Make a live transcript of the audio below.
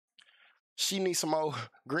She needs some more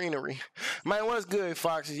greenery. Man, what's good,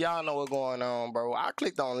 Foxes? Y'all know what's going on, bro. I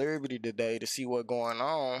clicked on Liberty today to see what's going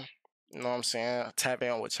on. You know what I'm saying? Tap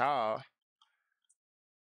in with y'all.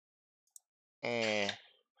 And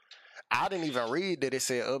I didn't even read that it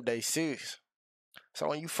said update 6. So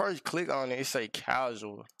when you first click on it, it say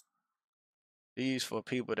casual. These for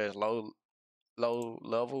people that's low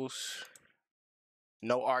levels.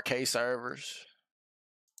 No arcade servers.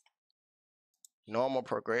 Normal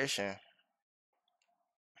progression.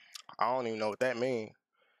 I don't even know what that means.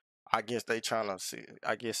 I guess they trying to see.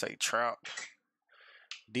 I guess they trap.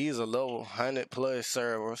 These are level 100 plus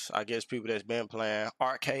servers. I guess people that's been playing.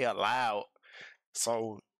 Arcade allowed.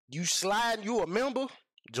 So you slide, you a member,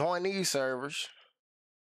 join these servers.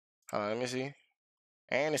 Let me see.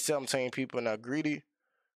 And it's 17 people in a greedy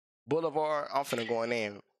Boulevard. I'm finna go in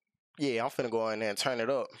there. Yeah, I'm finna go in there and turn it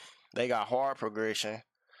up. They got hard progression.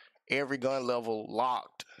 Every gun level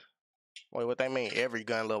locked. Wait, what they mean? Every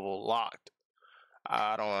gun level locked.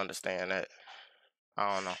 I don't understand that.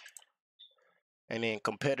 I don't know. And then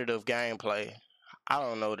competitive gameplay. I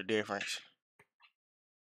don't know the difference.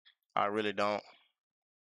 I really don't.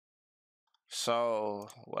 So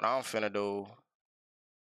what I'm finna do,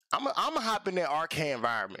 I'ma hop in that arcade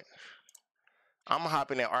environment. I'ma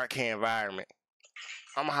hop in that arcade environment.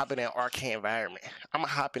 I'ma hop in that arcade environment. I'ma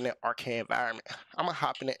hop in that arcade environment. I'ma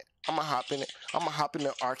hop in it. I'ma hop in it. I'ma hop in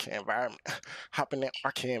that arcade environment. Hop in that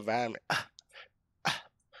arcade environment.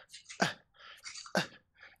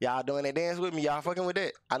 Y'all doing that dance with me? Y'all fucking with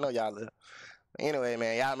that? I know y'all live. Anyway,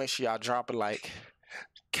 man, y'all make sure y'all drop a like,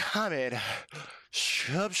 comment,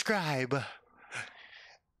 subscribe.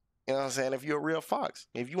 You know what I'm saying? If you're a real fox.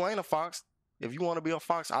 If you ain't a fox, if you want to be a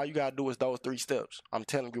fox, all you gotta do is those 3 steps. I'm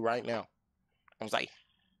telling you right now. I'm like,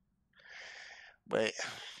 but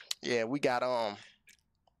yeah, we got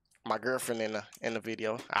my girlfriend in the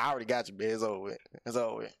video. I already got you, bitch. It's over with. It's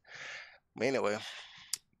over with. But anyway,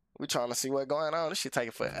 we trying to see what's going on. This shit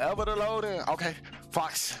taking forever to load in. Okay,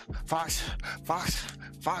 fox, fox, fox,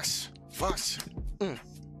 fox, fox.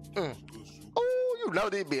 Oh, you know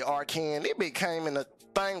this bit arcane. This bit came in a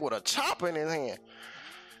thing with a chopper in his hand.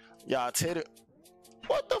 Y'all tell it.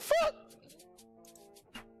 What the fuck?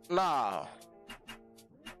 Nah.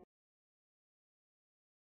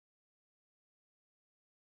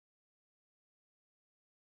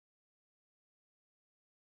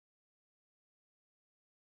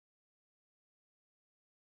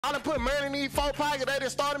 I done put money in these 4 pockets. They done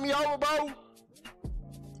started me over, bro.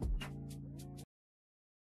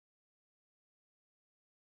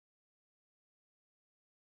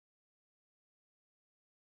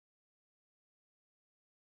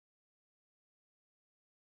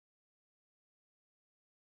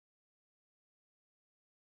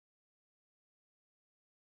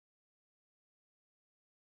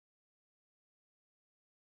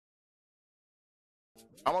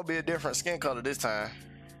 I'm gonna be a different skin color this time.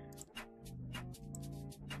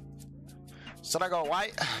 Should I go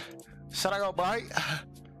white? Should I go bright?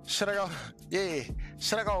 Should I go, yeah.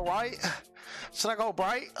 Should I go white? Should I go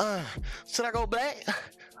bright? Should I go black?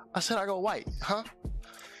 Or should I go white? Huh?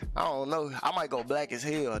 I don't know. I might go black as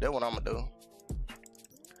hell. That's what I'm gonna do.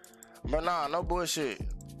 But nah, no bullshit.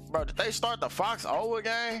 Bro, did they start the Fox over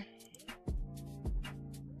again?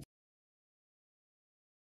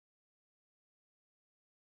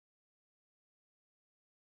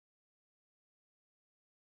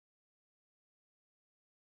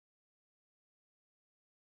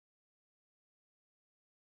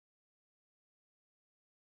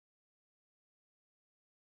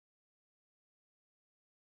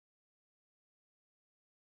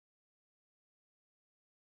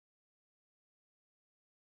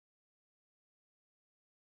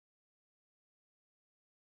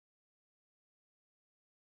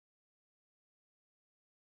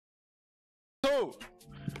 Dude,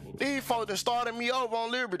 these folks that started me over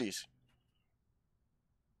on Liberties.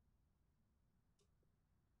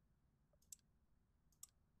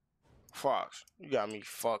 Fox, you got me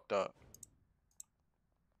fucked up.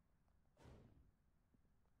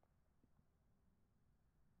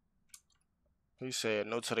 He said,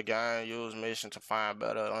 new to the game, use mission to find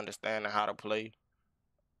better understanding how to play.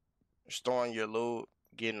 Restoring your loot,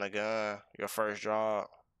 getting a gun, your first job.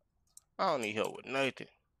 I don't need help with nothing.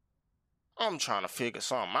 I'm trying to figure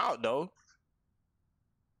something out, though.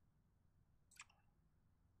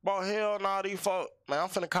 But hell nah, these folks. Man, I'm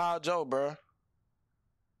finna call Joe, bro.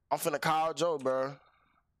 I'm finna call Joe, bro.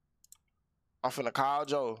 I'm finna call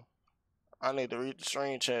Joe. I need to read the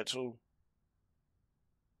stream chat, too.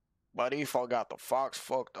 But these folks got the Fox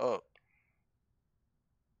fucked up.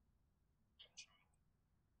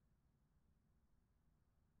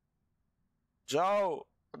 Joe.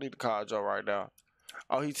 I need to call Joe right now.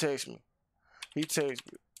 Oh, he texts me. He texts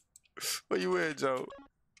me. Where you at, Joe?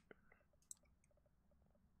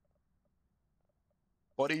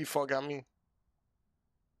 What do you fuck at me?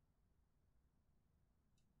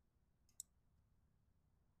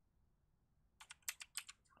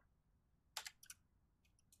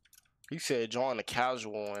 He said join the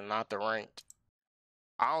casual and not the ranked.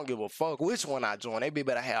 I don't give a fuck which one I join. They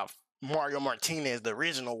better have Mario Martinez, the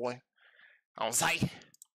original one. On site.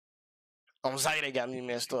 On site, they got me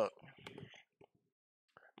messed up.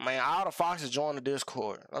 Man, all the foxes join the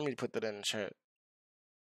Discord. Let me put that in the chat.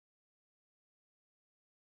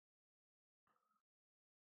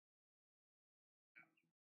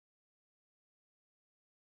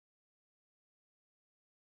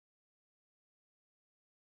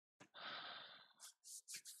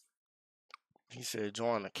 He said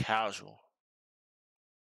join the casual.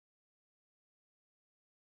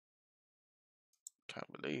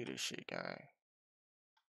 Can't believe this shit, gang.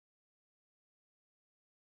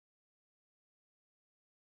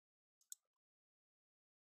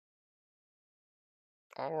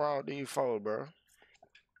 All right, these folks, bro.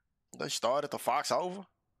 They started the fox over.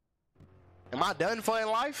 Am I done for in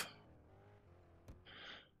life?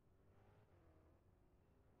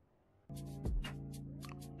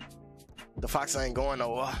 The fox ain't going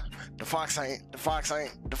nowhere. The fox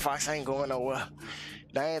ain't going nowhere.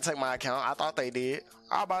 They ain't take my account. I thought they did.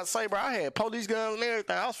 I was about to say, bro, I had police guns and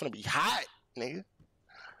everything. I was finna be hot, nigga.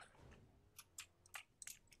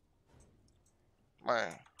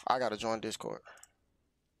 Man, I gotta join Discord.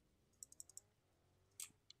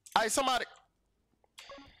 Hey, somebody.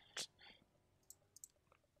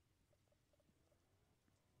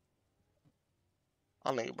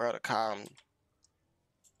 I need bro to call me.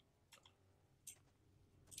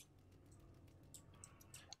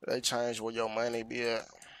 They changed where your money be at.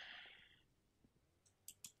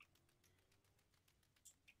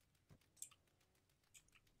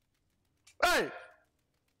 Hey! What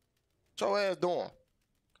your ass doing?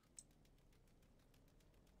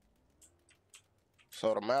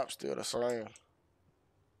 So the map's still the same.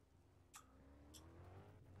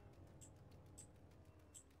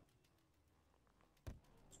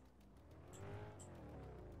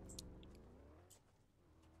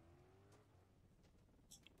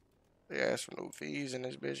 They asked for new fees in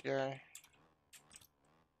this bitch game.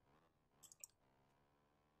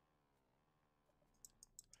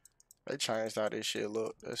 They changed how this shit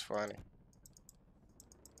look. That's funny.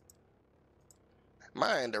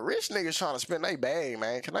 Man, the rich niggas trying to spend their bag,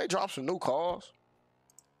 man. Can they drop some new cars?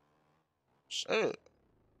 Shit.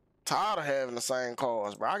 Tired of having the same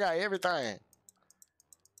cars, bro. I got everything.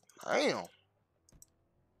 Damn.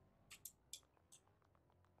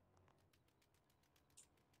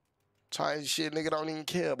 Change shit nigga don't even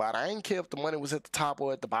care about. I ain't care if the money was at the top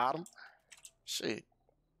or at the bottom. Shit.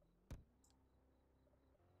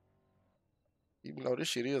 Even though this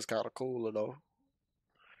shit is kind of cooler though.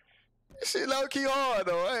 This shit low key hard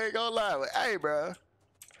though. I ain't gonna lie. But, hey, bro.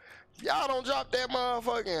 Y'all don't drop that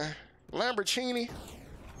motherfucking Lamborghini.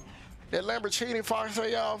 That Lamborghini Fox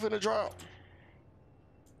say y'all finna drop.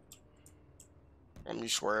 Let me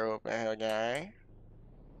swear up in here, gang.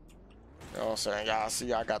 You know what I'm saying? Y'all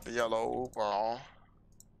see I got the yellow Uber on.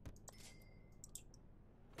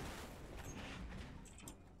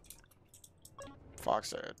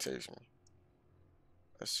 Fox said text me.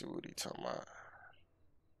 Let's see what he talking about.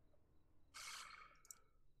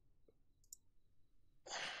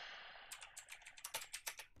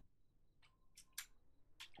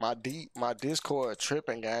 My Discord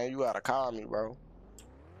tripping, gang. You gotta call me, bro.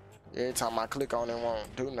 Every time I click on it,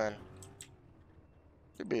 won't do nothing.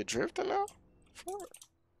 It be drifting now? Fuck.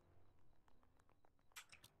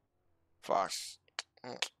 Fox.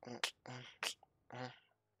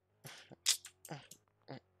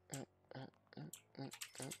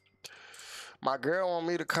 My girl want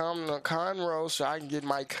me to come to Conroe so I can get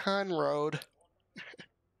my Conroad.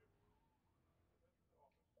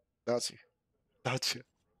 Don't you? Don't you?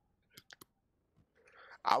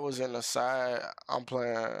 I was in the side. I'm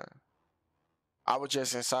playing. I was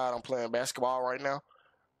just inside. I'm playing basketball right now.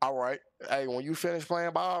 All right. Hey, when you finish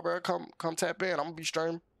playing ball, bro, come tap in. I'm gonna be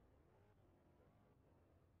streaming.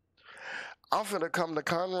 I'm finna come to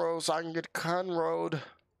Conroe so I can get Conroad.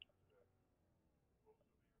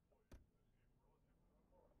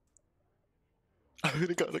 I'm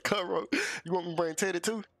finna go to Conroe. You want me to bring Teddy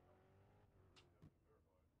too?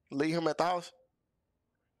 Leave him at the house?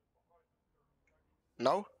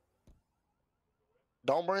 No?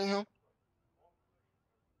 Don't bring him?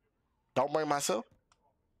 Don't bring myself?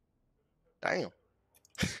 Damn.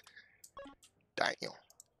 Damn.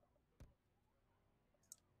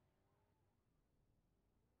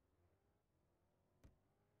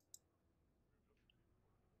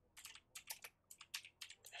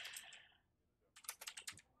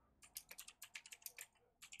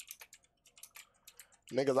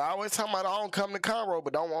 Niggas always talking about I don't come to Conroe,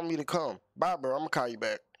 but don't want me to come. Bye, bro. I'm gonna call you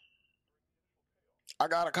back. I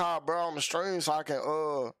got a call, bro, on the stream so I can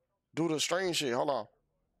do the stream shit. Hold on.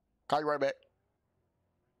 Call you right back.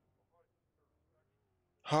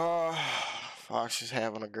 Fox is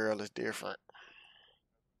having a girl is different.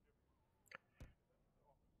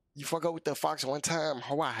 You fuck up with that Fox one time,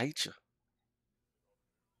 oh, I hate you.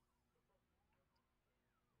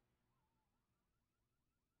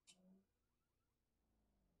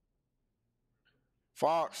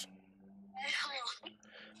 Fox.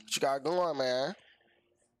 What you got going, man?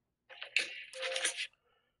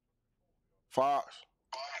 Fox.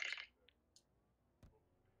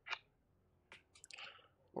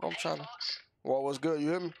 What I'm trying to... Well, what's good? You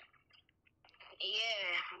hear me? Yeah,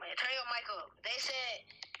 turn your mic up. They said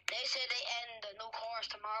they adding the new cars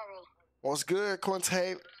tomorrow. What's good,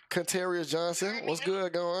 Quintarius Johnson? What's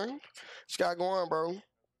good going? What you got going, bro?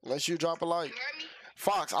 Unless you drop a like. You heard me?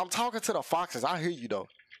 Fox, I'm talking to the Foxes. I hear you, though.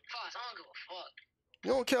 Fox, I don't give a fuck.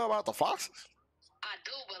 You don't care about the Foxes? I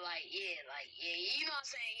do, but yeah, you know what I'm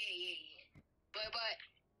saying? Yeah. But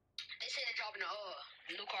they said they're dropping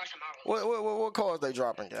the new cars tomorrow. What cars they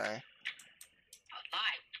dropping, gang? A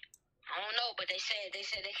lot. I don't know, but they said they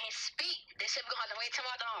can't speak. They said we're gonna have to wait till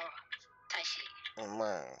tomorrow. Type shit. Oh,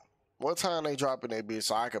 man. What time they dropping that bitch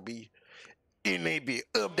so I could be in that bitch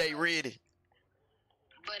update ready?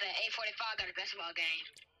 But at 8:45 got a basketball game.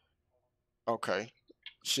 Okay.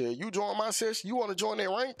 Shit, you join my session? You want to join that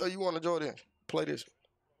ranked or you want to join this? Play this?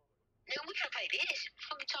 Nigga, we finna play this. What the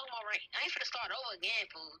fuck you talking about rank? I ain't finna start over again,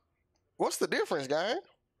 fool. What's the difference, gang?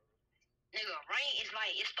 Nigga, rank is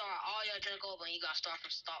like it start all your junk over and you gotta start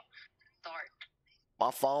from start.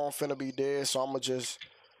 My phone finna be dead, so I'ma just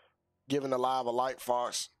giving the live a light,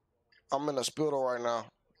 Fox. I'm in the spittle right now.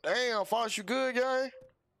 Damn, Fox, you good, gang?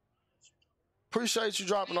 Appreciate you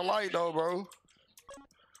dropping the light, though, bro.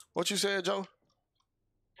 What you said, Joe?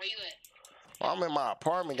 Where you at? Well, I'm in my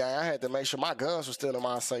apartment, gang. I had to make sure my guns were still in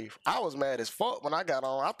my safe. I was mad as fuck when I got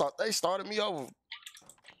on. I thought they started me over.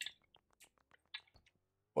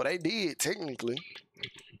 Well, they did, technically.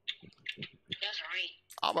 That's right.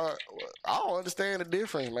 I don't understand the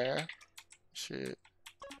difference, man. Shit.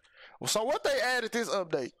 Well, so what they added this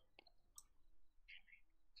update?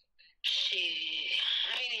 Shit.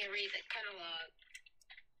 I ain't even read the catalog.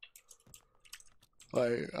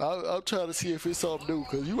 Like, I'm trying to see if it's something new,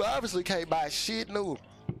 because you obviously can't buy shit new.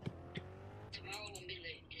 Tomorrow gonna be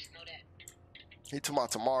lit, just know that. He talking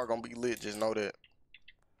about tomorrow gonna be lit, just know that.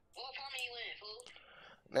 What apartment you in, fool?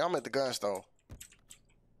 Now I'm at the gun store. Oh,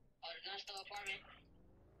 the gun store apartment?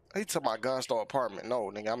 He talking about gun store apartment.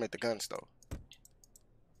 No, nigga, I'm at the gun store.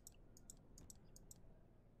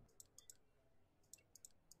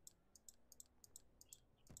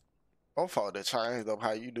 I'm for to change up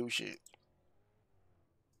how you do shit.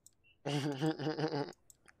 I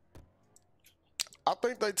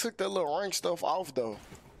think they took that little rank stuff off though.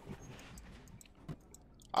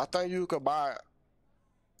 I think you can buy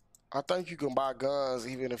guns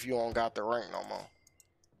even if you don't got the rank no more.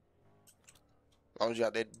 As long as you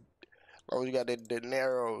got that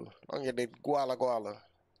narrow, as long as you got that guala.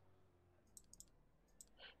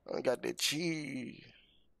 You got that cheese.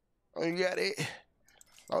 Oh, you got it.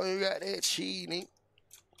 Oh, you got that cheese, nigga.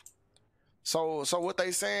 So what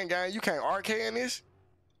they saying, gang? You can't arcade in this?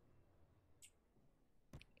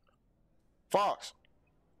 Fox.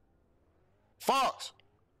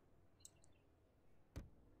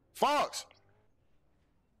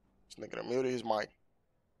 This nigga done muted his mic.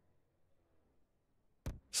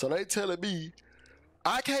 So they telling me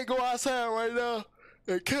I can't go outside right now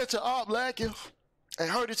and catch an op lacking and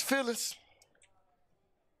hurt his feelings.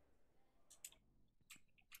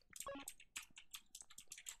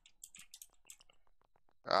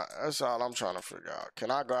 That's all I'm trying to figure out. Can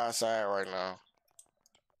I go outside right now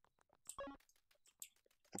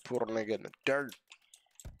and put a nigga in the dirt?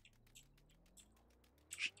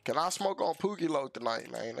 Can I smoke on Pookie Low tonight,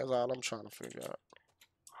 man? That's all I'm trying to figure out.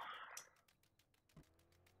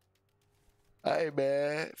 Hey,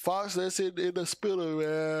 man. Fox, that's in the spitter,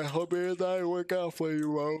 man. Hope everything work out for you,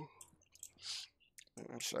 bro.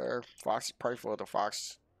 Sure. Fox, pray for the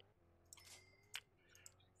Fox.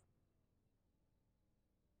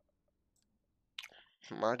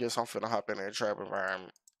 I guess I'm finna hop in that trap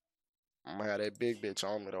environment. I'm gonna have that big bitch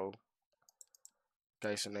on me, though. In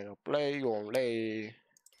case a nigga play, you gon' lay.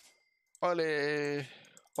 Ole.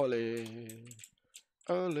 Ole.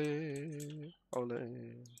 Ole. Ole.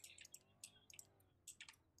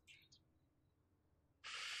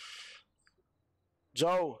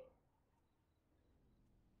 Joe.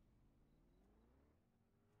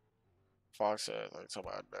 Fox said, like, talk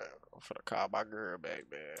about that. I'm finna call my girl back,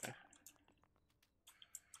 man.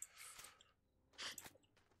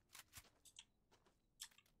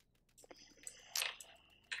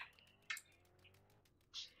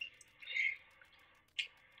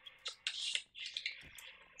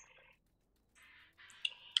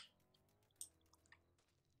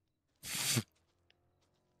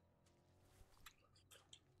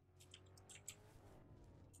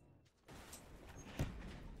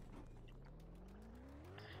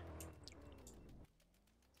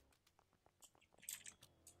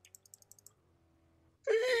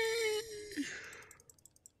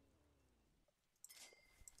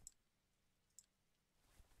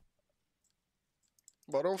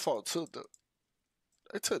 But them folks took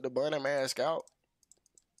the bunny mask out.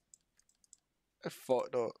 That's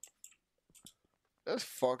fucked up. That's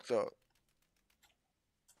fucked up.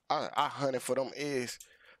 I hunted for them eggs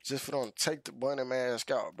just for them to take the bunny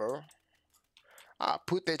mask out, bro. I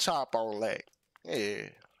put that chop on leg. Yeah.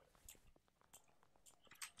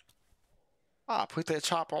 I put that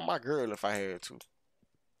chop on my girl if I had to.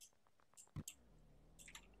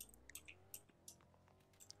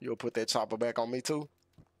 You'll put that chopper back on me too?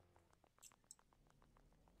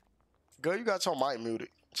 Girl, you got your mic muted.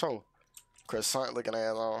 So, croissant looking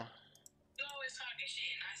ass on. You always talking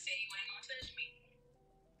shit and I say you ain't gonna touch me.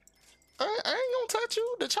 I ain't gonna touch you.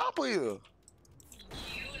 The chopper here. You not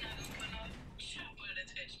gonna put no chopper to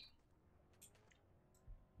touch me.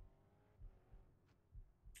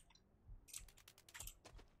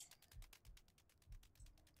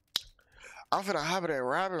 I'm finna hop in that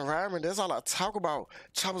rabbit. That's all I talk about.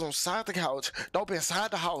 Choppers on side the couch. Don't be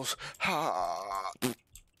inside the house. Ha.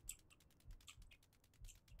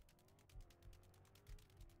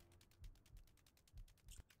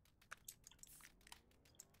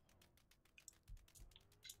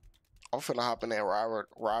 I'm finna hop in that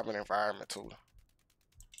robbing environment too.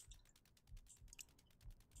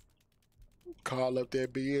 Call up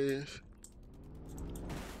that BS.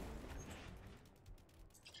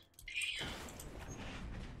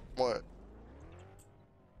 What?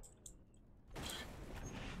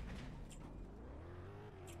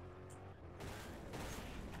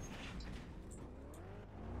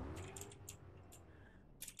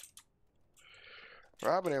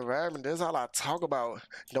 Robbing environment, that's all I talk about.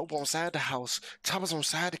 Dope on side the house. Choppers on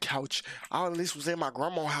side the couch. All of this was in my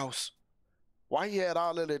grandma's house. Why you had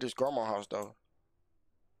all of it at his grandma's house though?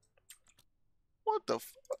 What the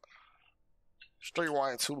f? Street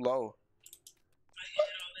wine too low.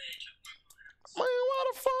 Man,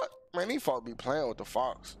 why the fuck? Man, these folks be playing with the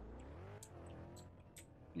fox.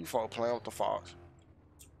 You folks playing with the fox.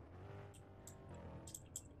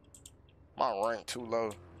 My rank too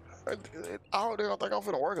low. I don't think I'm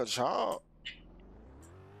finna work a job.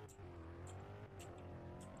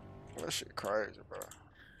 That shit crazy, bro.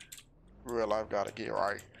 Real life gotta get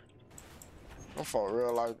right. Them folks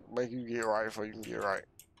real life make you get right before you can get right.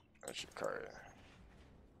 That shit crazy.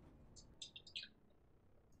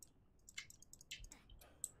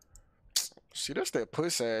 See, that's that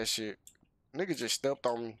pussy ass shit. Nigga just stepped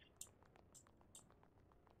on me.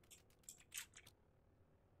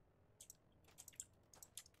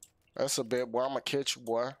 That's a bet, boy. I'ma catch you,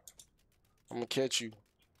 boy. I'ma catch you.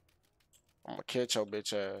 I'ma catch your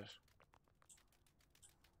bitch ass.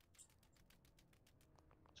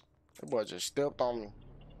 That boy just stepped on me.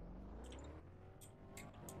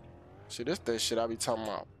 See, this that shit I be talking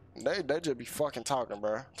about. They just be fucking talking,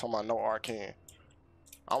 bro. Talking about no arcane.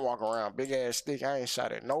 I'm walking around big ass stick. I ain't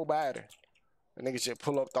shot at nobody. The niggas just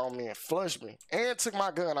pull up on me and flush me. And took my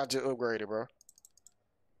gun. I just upgraded, bro.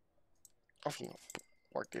 I'm finna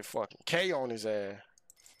work that fucking K on his ass.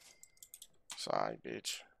 Sorry,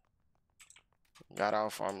 bitch. Got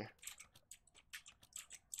off on me.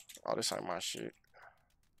 Oh, this ain't my shit.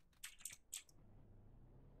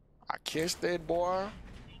 I kissed that boy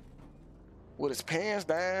with his pants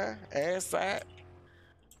down, ass fat.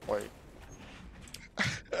 Wait.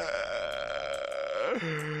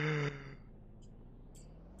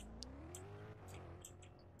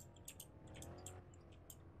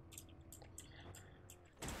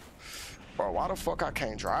 Bro, why the fuck I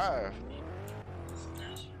can't drive?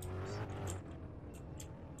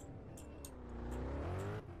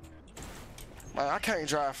 Man, I can't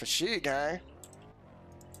drive for shit, gang.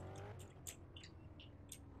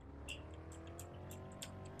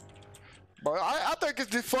 Bro, I think it's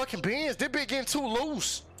this fucking Benz. This bitch getting too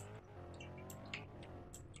loose.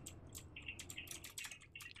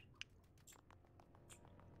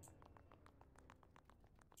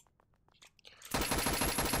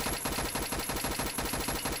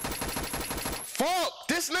 Fuck!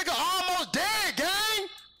 This nigga almost dead, gang!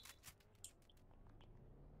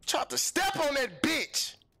 About to step on that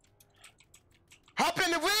bitch. Hop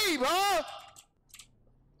in the V, bro.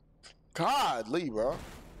 Godly, bro.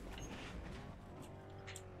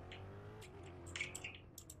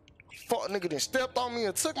 Fuck nigga done stepped on me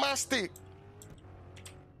and took my stick.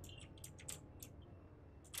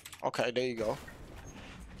 Okay, there you go.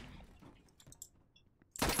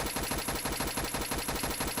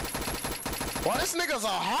 Boy, this nigga's a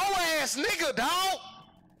hoe ass nigga, dog.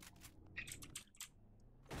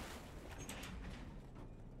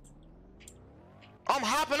 I'm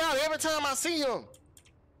hopping out every time I see him.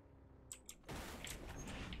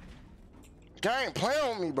 Guy ain't playing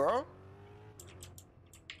with me, bro.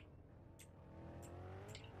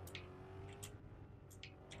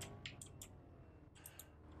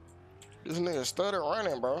 This nigga started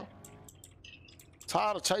running, bro.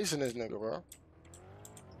 Tired of chasing this nigga, bro.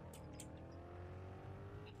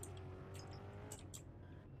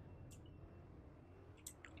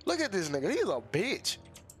 Look at this nigga. He's a bitch.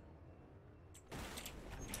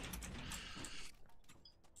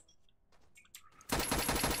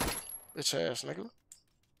 Bitch ass nigga.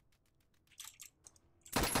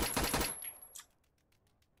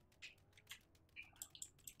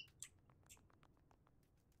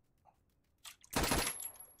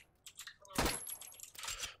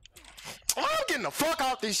 I'm getting the fuck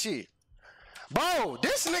out this shit. Bro,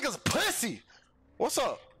 this nigga's pussy. What's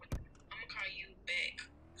up? I'm gonna call you back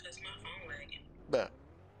because my phone lagging. Bet.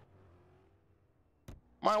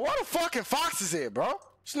 Man, where the fucking fox is at, bro?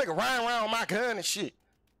 This nigga riding around with my gun and shit.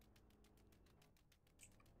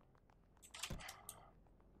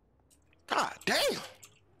 God damn.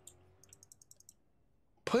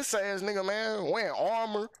 Pussy ass nigga, man. Wearing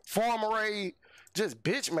armor, farmer raid. Just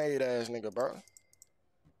bitch made ass nigga, bro.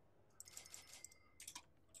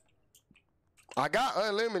 I got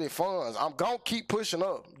unlimited funds. I'm gonna keep pushing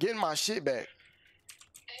up, getting my shit back.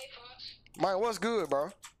 Hey, Fox. Man, what's good, bro?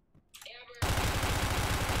 Amber.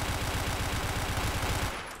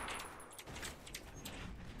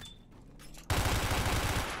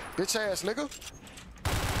 Bitch ass nigga.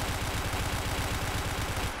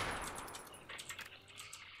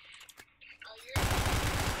 Oh, you're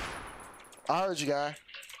I heard you, guy.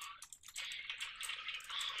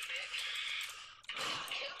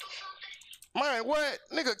 killed or something? Man, what?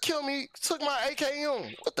 Nigga killed me, took my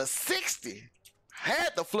AKM with the 60.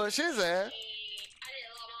 Had to flush his ass. Hey, I did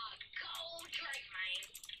a lot of gold drink, man.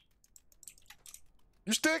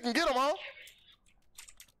 You still can get him, huh?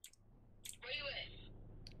 Where you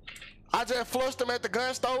at? I just flushed him at the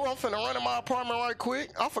gun store. I'm finna run in my apartment right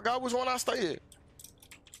quick. I forgot which one I stayed at.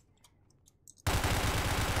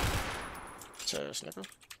 Chaz, nigga.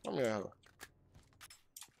 Let me in here.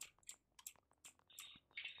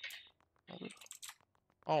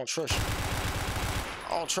 I don't trust you.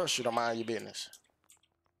 I don't trust you to mind your business.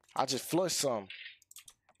 I just flushed some.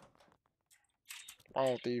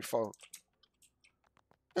 Wrong with these folks.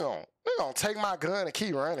 They gonna take my gun and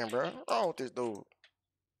keep running, bro. Wrong with this dude.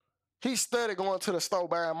 He steady going to the store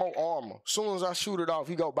buying more armor. Soon as I shoot it off,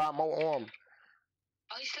 he go buy more armor.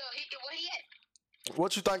 Oh, he still hit where he at?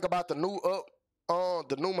 What you think about the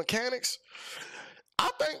new mechanics? I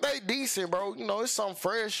think they decent, bro. You know, it's something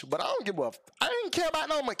fresh, but I don't give a. I didn't care about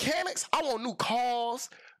no mechanics. I want new cars,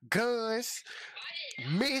 guns,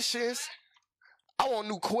 missions. I want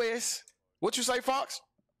new quests. What you say, Fox?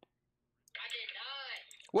 I did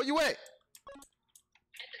not. Where you at? At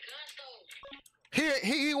the gun store.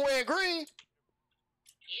 He wearing green.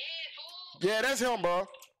 Yeah, fool. Yeah, that's him, bro.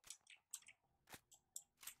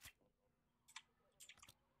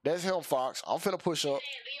 That's him, Fox. I'm finna push up. Man,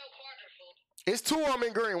 Leo Carter, fool. It's two of them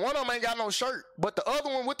in green. One of them ain't got no shirt, but the other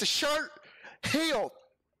one with the shirt,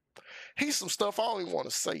 he's some stuff I don't even want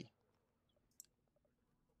to say.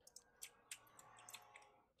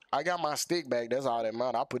 I got my stick back. That's all that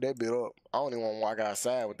matter. I put that bit up. I don't even want to walk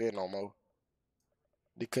outside with that no more.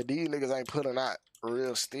 Because these niggas ain't putting out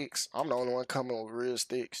real sticks. I'm the only one coming with real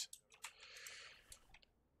sticks.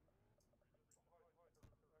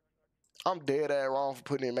 I'm dead ass wrong for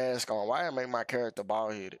putting a mask on. Why I make my character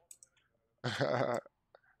bald headed?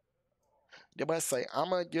 They must say,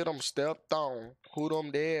 I'ma get them stepped on. Who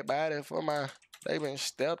them dead body for my. They been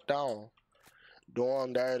stepped on. Do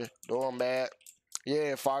them dirty. Do them bad.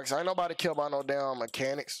 Yeah, Fox. Ain't nobody care about no damn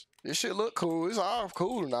mechanics. This shit look cool. It's all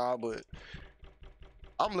cool now, but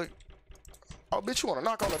I'm look. Oh, bitch, you wanna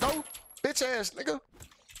knock on the door? Bitch ass nigga.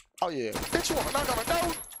 Oh yeah. Bitch, you wanna knock on the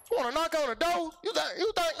door? You wanna knock on the door? You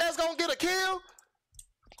think that's gonna get a kill?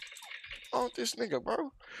 Oh, this nigga,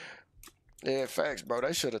 bro. Yeah, facts, bro.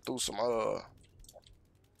 They should have threw some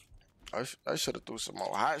I should have threw some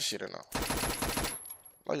more hot shit in there.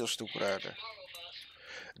 Why you stupid out there?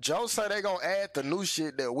 Joe say they gonna add the new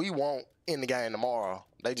shit that we want in the game tomorrow.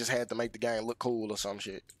 They just had to make the game look cool or some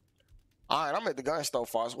shit. All right, I'm at the gun store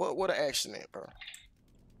first. What the action at, bro? I'm at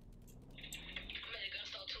the gun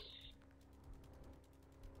store too.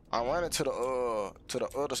 I'm running to the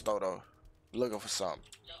other store though, looking for something.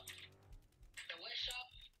 The wet shop.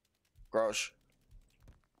 Gross.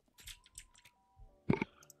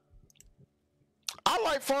 I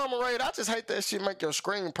like farmer raid. I just hate that shit make your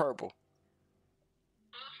screen purple.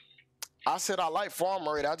 I said I like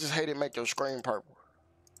farmer raid. I just hate it make your screen purple.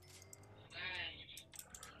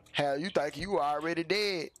 Hell, you think you already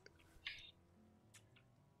dead?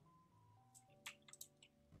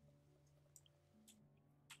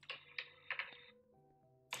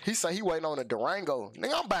 He say he waiting on a Durango.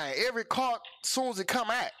 Nigga, I'm buying every car as soon as it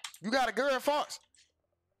come out. You got a girl, Fox?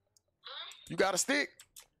 You got a stick?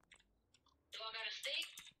 Do I got a stick?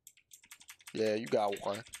 Yeah, you got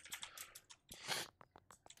one. I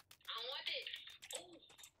want it.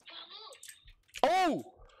 Oh,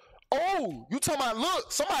 Oh, you talking about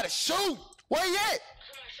look, somebody shoot. Where you at?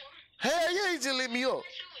 somebody showing? Hell yeah, he just lit me up. Showing.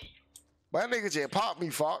 But that nigga just popped me,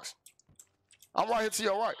 Fox. I'm right here to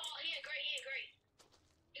your right. Oh, he ain't great. He ain't great.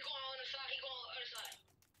 He going on the side. He going on the other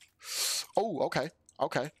side. Oh, okay.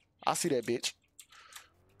 Okay. I see that bitch.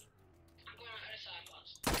 I'm going on the other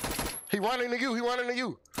side, boss. He running to you. He running to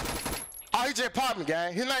you. Oh, he just popped me,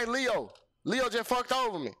 gang. His name Leo. Leo just fucked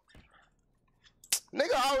over me.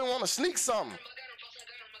 Nigga, I always want to sneak something. I got him, boss.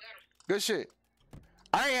 I got him. Good shit.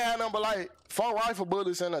 I ain't had nothing but like 4 rifle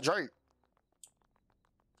bullets and a Drake.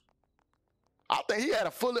 I think he had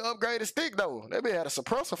a fully upgraded stick though. That bitch had a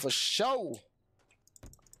suppressor for sure.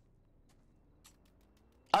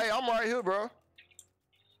 Hey, I'm right here, bro.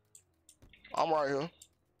 I'm right here.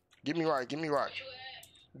 Get me right. Get me right.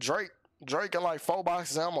 What you at? Drake and like 4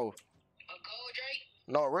 boxes of ammo. A gold Drake?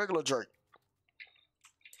 No, a regular Drake.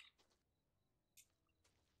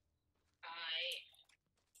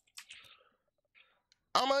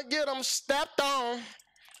 Alright. I'ma get them stepped on.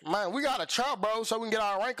 Man, we got a trap, bro, so we can get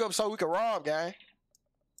our rank up so we can rob, gang.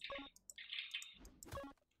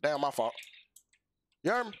 Damn, my fault. You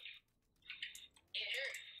heard me? Yeah,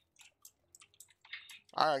 here.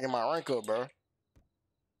 I gotta get my rank up, bro.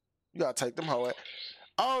 You gotta take them hoe at.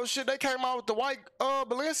 Oh shit, they came out with the white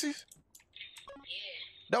Balenci's?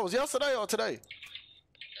 Yeah. That was yesterday or today?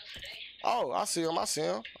 Yesterday. Oh, I see him. I see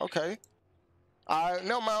him. Okay. All right,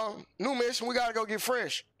 no man. New mission. We gotta go get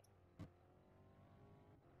fresh.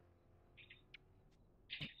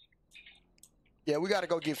 Yeah, we gotta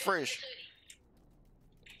go get fresh.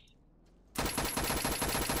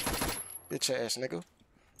 Bitch ass nigga. On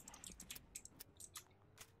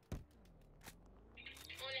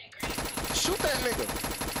that green. Shoot that nigga.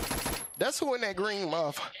 That's who in that green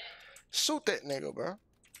motherfucker. Shoot that nigga, bro.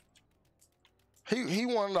 He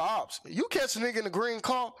one of the ops. You catch a nigga in the green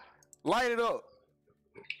car, light it up.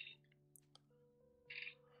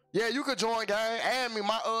 Yeah, you could join, gang. Add me.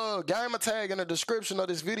 My gamer tag in the description of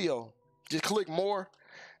this video. Just click more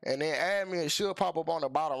and then add me. It should pop up on the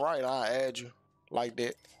bottom right. I'll add you like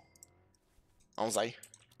that. I'm say.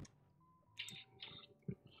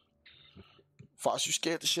 Fox, you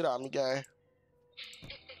scared the shit out of me, gang.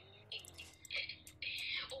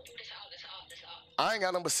 Oh, this out. I ain't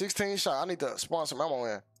got number 16 shot. I need to sponsor my ammo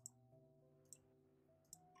in.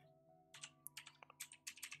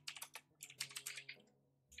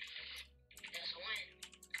 That's one.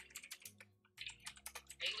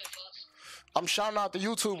 Big one, folks. I'm shouting out the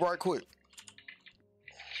YouTube right quick.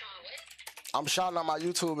 Sean, what? I'm shouting out my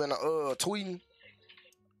YouTube and tweeting.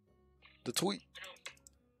 The tweet.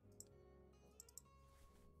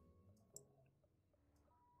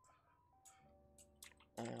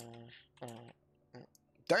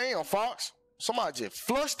 Damn, Fox. Somebody just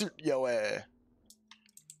flushed your ass. So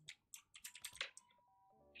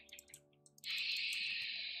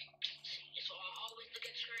I always look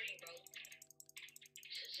at the screen, bro.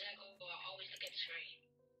 This is exactly why I always look at the screen.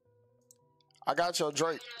 I got your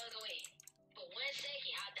Drake. When I look away. For 1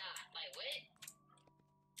 second, I die. Like, what?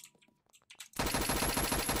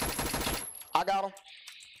 I got him.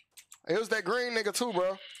 It was that green nigga too, bro. Oh,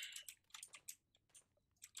 he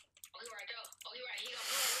right there. Oh, he right. He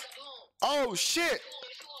got boom. Oh shit. It's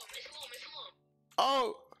who him.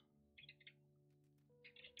 Oh.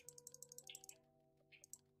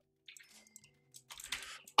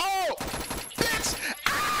 Oh, bitch!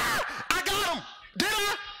 Ah! I got him. Did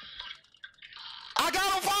I? I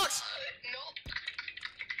got him, Fox.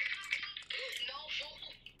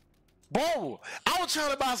 No. Bro, I was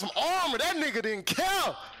trying to buy some armor. That nigga didn't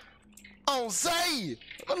care. On Zay.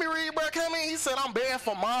 Let me read, bro. Come in. He said I'm banned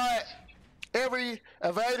for mod. Every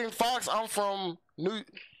evading Fox. I'm from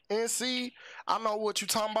NC. I know what you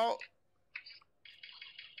talking about.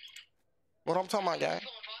 What I'm talking about, guy?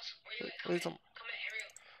 What you talking about?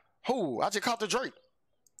 Who? I just caught the Drake.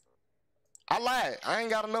 I lied. I ain't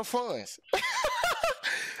got enough funds.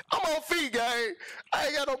 I'm on feet, gang. I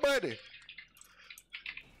ain't got no money.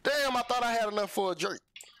 Damn, I thought I had enough for a Drake.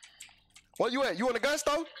 Where you at? You in the gun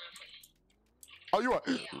store? Oh, you are?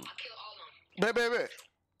 Yeah, I killed all of them. Bet.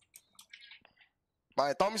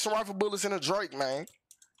 Man, throw me some rifle bullets in a Drake, man.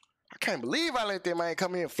 I can't believe I let that man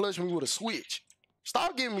come here and flush me with a switch.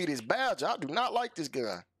 Stop giving me this badge. I do not like this gun.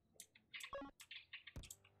 Fool, is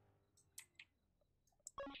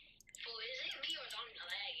it me or is I'm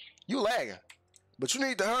lagging? You lagging. But you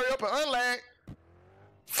need to hurry up and unlag.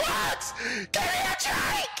 Fox! Give me a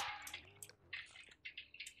Drake!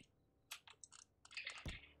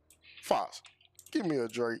 Fox, give me a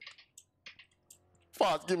Drake.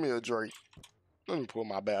 Fox, give me a Drake. Let me pull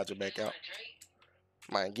my badger back out.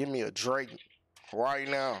 Man, give me a Drake right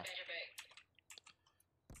now.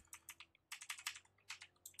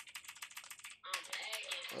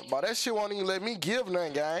 But that shit won't even let me give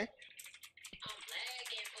nothing, gang.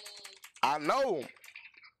 I know. I can't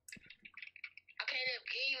even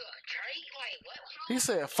give you a Drake? Like, what? He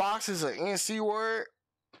said Fox is an NC word.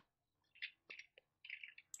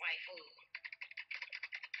 White fool.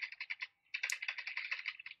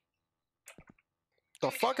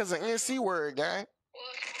 The fuck is an NC word, gang?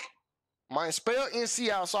 What? Man, spell NC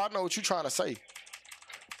out so I know what you trying to say.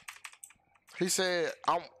 He said,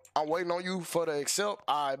 I'm waiting on you for the accept.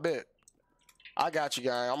 I bet. I got you,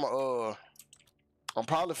 gang. I'm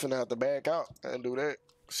probably finna have to back out and do that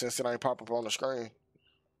since it ain't pop up on the screen.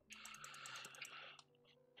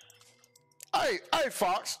 Hey,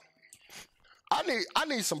 Fox. I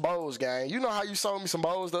need some bows, gang. You know how you sold me some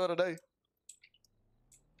bows the other day?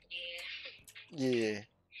 Yeah. Yeah.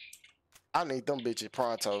 I need them bitches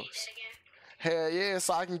prontos. Say it again? Hell yeah,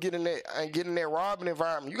 so I can get in that robbing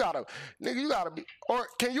environment. You gotta be. Or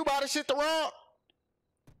can you buy the shit to rob? What?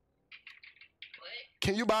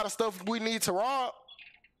 Can you buy the stuff we need to rob?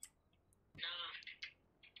 Nah.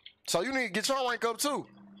 So you need to get your rank up too.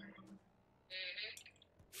 Mm-hmm.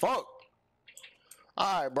 Fuck.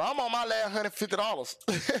 All right, bro. I'm on my last $150.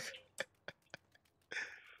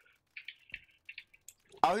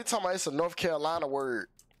 Oh, he talking about it's a North Carolina word.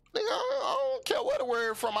 Nigga, I don't care what the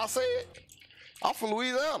word from. I said I'm from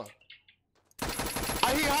Louisiana.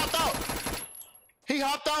 He hopped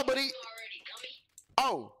out, but he. Already, dummy.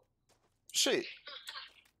 Oh, shit.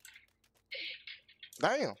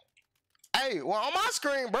 Damn. Hey, well, on my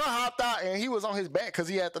screen, bro hopped out and he was on his back because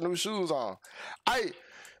he had the new shoes on. Hey,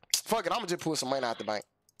 fuck it, I'm gonna just pull some money out the bank.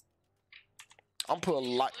 I'm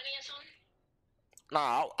pulling like. Money or something?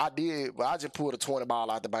 Nah, I did, but I just pulled a 20 ball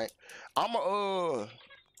out the bank.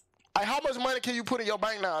 Hey, how much money can you put in your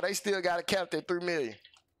bank now? They still got it capped at $3 million.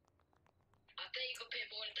 I think you could pay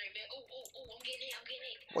more than 3 million. Oh, I'm getting it.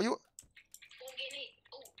 Well, you. I'm getting it.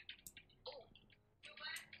 Oh.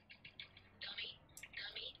 Dummy.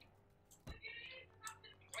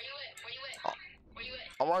 Where you at?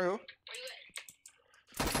 I'm right here. Where you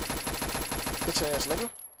at? Bitch ass nigga.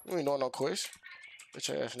 You ain't doing no quiz. Bitch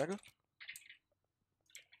ass nigga.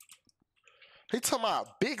 He talking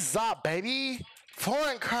about big zop, baby.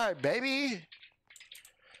 Foreign card, baby.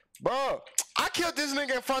 Bro, I killed this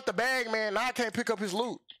nigga in front of the bag, man. Now I can't pick up his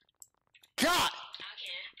loot. God. I can.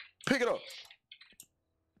 Pick it up.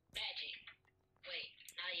 Magic. Wait,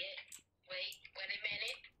 not yet. Wait a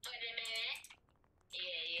minute.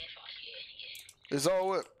 Yeah, Fox. Yeah. It's all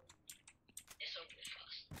with. It's over with Fox.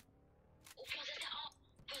 Oh, Fox, is that all?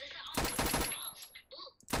 Fox.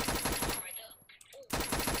 Look. Right there. Oh.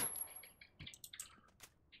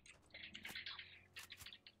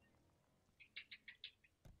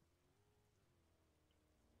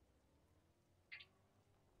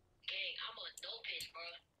 Gang, I'm a dope pitch, bro.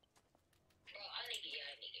 Bro, I need to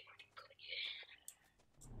get my code, yeah.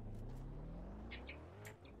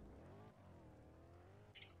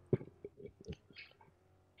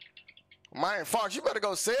 Man, Fox, you better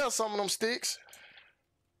go sell some of them sticks.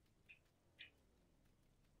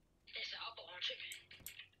 It's an apple on tripping.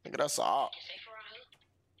 Nigga, that's all. It's safe around here.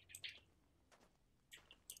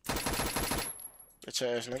 Bitch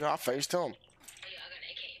ass nigga, I faced him. Oh yeah, I got an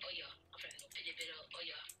AK. Oh yeah, I'm finna go pick that bit up. Oh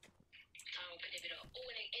yeah, time to go pick that bit up. Oh,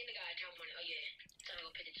 and the guy jump on it. Oh yeah, time to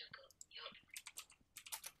go pick the junk up. Yup.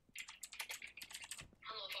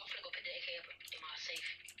 Hold on, I'm finna go pick the AK up in my safe.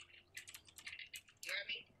 You heard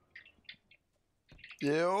me?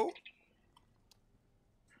 Yo.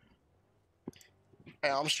 Hey,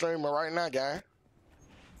 I'm streaming right now, gang.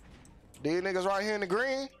 These niggas right here in the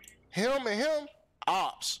green, him and him,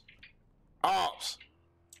 ops.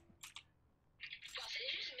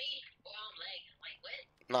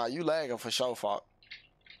 Nah, you lagging for sure, fuck.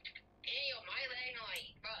 And your mic lagging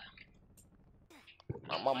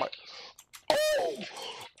like, bruh. My mic. Oh!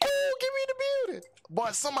 Oh, give me the building.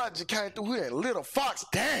 Boy, somebody just came through here and lit a fox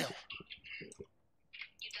down.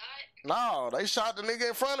 You died? No, they shot the nigga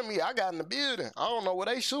in front of me. I got in the building. I don't know where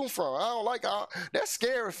they shooting from. I don't like all. That's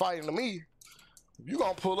scary fighting to me. You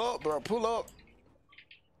gonna pull up, bro. Pull up.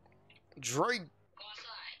 Drake. Go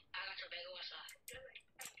outside. I got your bag. Go outside.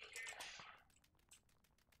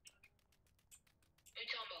 What you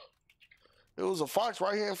talking about? It was a fox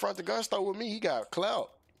right here in front of the gun store with me. He got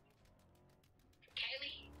clout.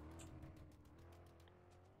 Kaylee?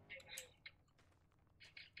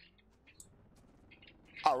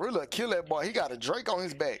 I really kill that boy. He got a Drake on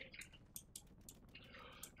his back.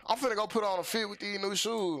 I'm finna go put on a fit with these new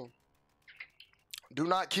shoes. Do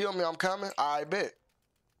not kill me. I'm coming. I bet.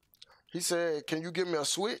 He said, can you give me a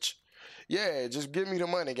switch? Yeah, just give me the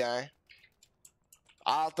money, gang.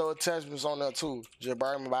 I'll throw attachments on there too. Just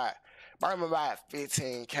bring me by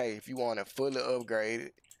 15K if you want it fully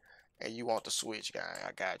upgraded and you want the switch, gang.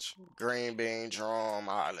 I got you. Green bean, drum,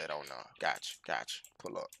 all that on there. Got you.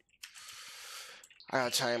 Pull up. I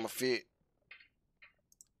gotta change my fit.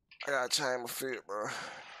 Bro.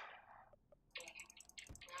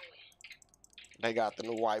 They got the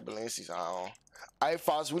new white Balenci's on. Hey,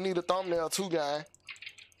 Fox, we need a thumbnail too, gang.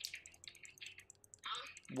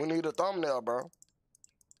 We need a thumbnail, bro.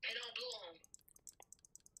 They don't blue on.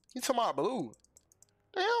 You talking about blue?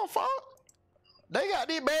 Damn, Fox. They got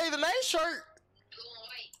these bathing in their shirt. Blue and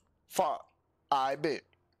white. Fox. I bet.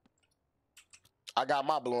 I got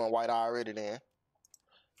my blue and white already then.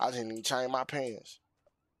 I just need to change my pants.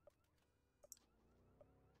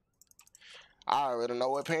 I already know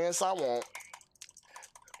what pants I want.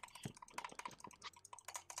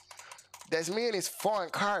 That's me in this foreign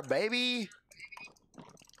car, baby.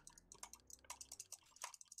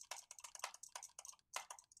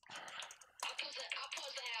 I'm supposed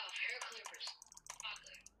to have hair clippers.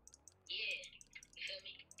 Yeah. You feel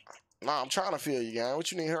me? Nah, I'm trying to feel you, gang. What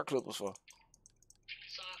you need hair clippers for? So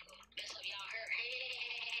I can mess up y'all hair.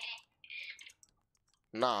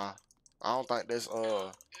 Nah, I don't think that's Nah, for real.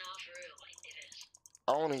 Like, it is. I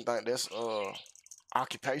don't even think that's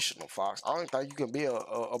occupational, Fox. I don't even think you can be a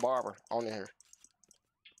barber on here.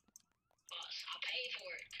 Boss, I paid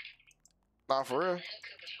for it. Nah, for real. The hair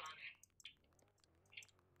clippers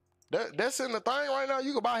finer. That's in the thing right now.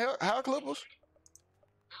 You can buy hair clippers.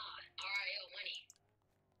 Nah, RIO money.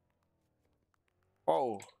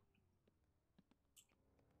 Oh,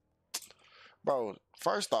 bro.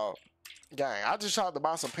 First off, gang, I just tried to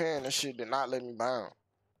buy some pen and shit did not let me buy 'em.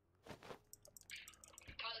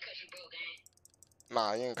 Probably because you broke, gang.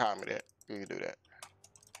 Nah, you ain't call me that. You can do that.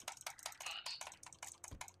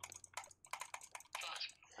 Boss.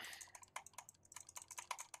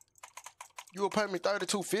 You will pay me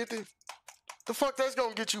 $32.50? The fuck that's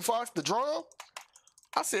gonna get you, Fox? The drum?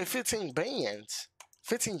 I said 15 bands.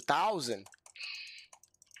 15,000.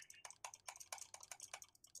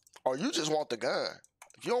 Or you just want the gun.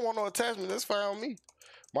 If you don't want no attachment, that's fine on me.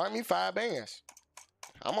 Buy me 5 bands.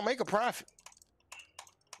 I'm gonna make a profit.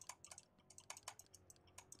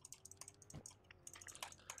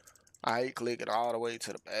 I hate clicking all the way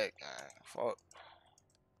to the back, man. Fuck. Oh,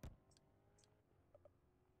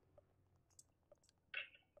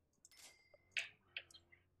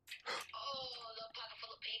 the pocket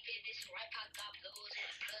full of paper. This right pocket got blues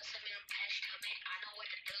and plus some in them patch to me. I know what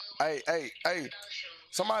to do. Hey.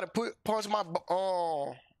 Somebody punch my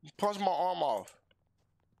arm off.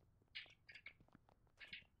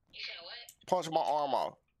 You said what? Punch my arm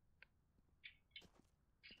off.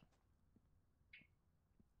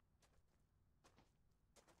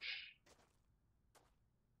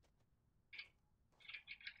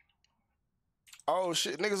 Oh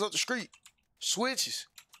shit, niggas up the street. Switches.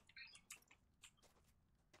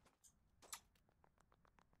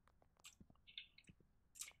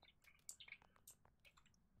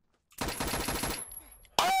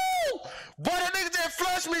 Oh! Boy, that nigga just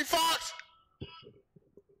flushed me, Fox!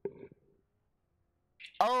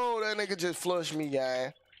 Oh, that nigga just flushed me,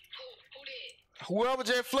 gang. Who did? Whoever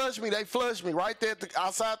just flushed me, they flushed me right there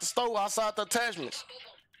outside the store, outside the attachments.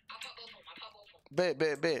 I pop both of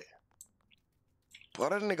them. Bet. Boy,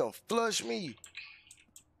 that nigga flushed me.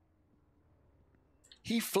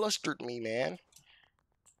 He flustered me, man.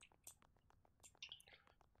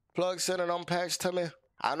 Plug sending them packs to me.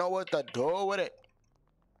 I know what to do with it.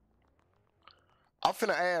 I'm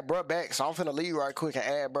finna add bruh back, so I'm finna leave right quick and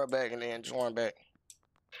add bruh back and then join back.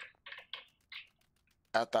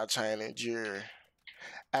 After I change my jewelry.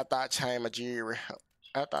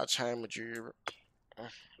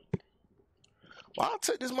 Why I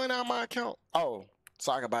took this money out of my account? Oh,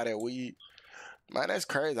 so I can buy that weed. Man, that's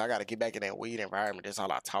crazy. I gotta get back in that weed environment. That's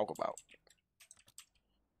all I talk about.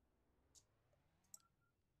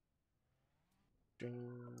 I'm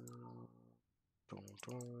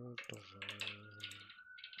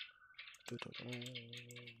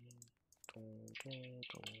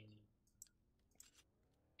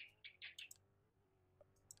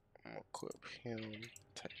gonna equip him.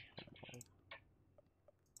 Take him off.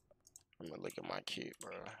 I'm gonna look at my kid,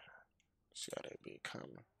 bro. See how that be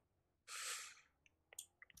coming.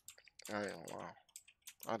 I ain't gonna lie.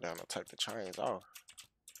 I'm down to take the chains off.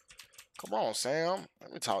 Come on, Sam.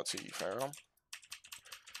 Let me talk to you, fam.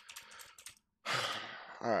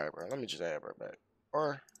 Alright, bro. Let me just add her back.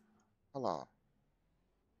 Or, hold on.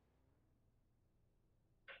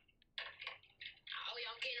 Oh,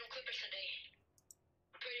 yeah, I'm getting them clippers today.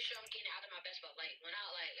 I'm pretty sure I'm getting out of my best ball. Like, when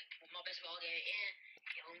my best ball game in,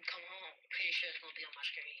 you know, come home, I'm pretty sure it's gonna be on my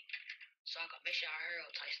screen. So I can make sure I heard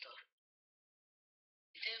all type stuff.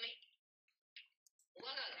 You feel me?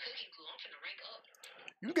 Well, I got a cookie glue. I'm finna rank up.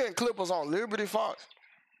 You getting clippers on Liberty, Fox?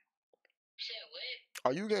 You said what?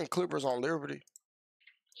 Are you getting clippers on Liberty?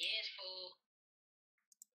 Yes, fool.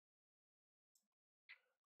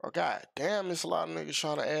 Oh, god damn, there's a lot of niggas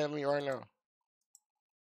trying to add me right now.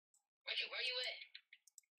 Where you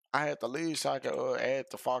at? I had to leave so I could add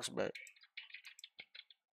the Fox back. I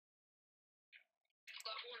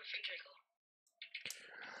want a free Draco.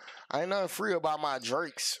 I ain't nothing free about my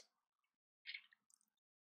Drakes.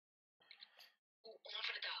 Ooh, I'm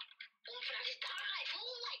finna die. Ooh, I just died,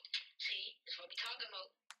 fool. Like, see, that's what we talking about.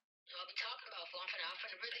 That's what we talking about, fool. I'm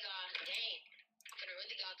finna really go out the game. I'm finna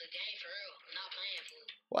really go out the game for real. I'm not playing, fool.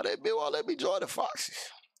 Why they be? Why they be join the Foxes?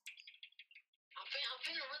 I'm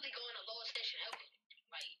finna really go in the lowest station ever.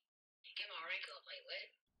 Like, get my rank up. Like,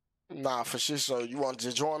 what? Nah, for sure. So you want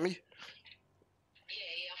to join me?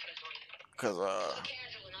 Yeah, I'm finna join you. Cause Go to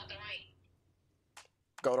casual, not the rank.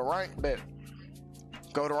 go to rank, bet.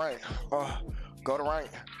 Go to rank. Go to rank.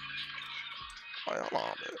 Oh, hold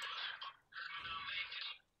on, bet.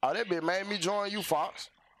 Oh, that bit made me join you, Fox.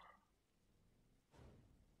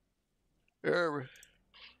 Yeah,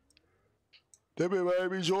 that bit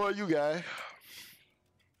made me join you, guy.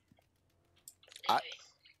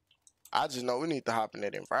 I just know we need to hop in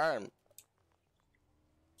that environment.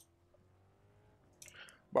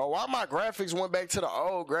 But why my graphics went back to the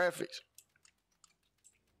old graphics?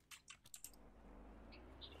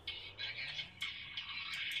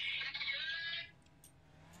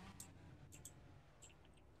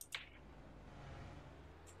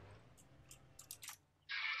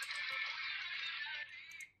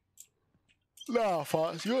 Nah,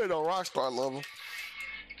 Fox, you ain't no rockstar level.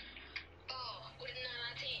 Oh, with the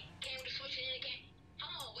 919. Can't we switch it in again?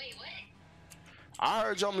 Oh, wait, what? I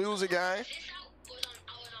heard your music, gang. Is this out?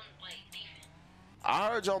 I was on, like, defense.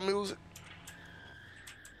 I heard your music.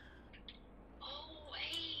 Oh,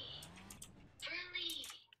 hey. Friendly.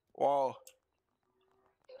 Whoa.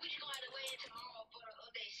 We just gonna have to wait until tomorrow for the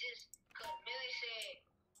update, sis. Cause Millie said,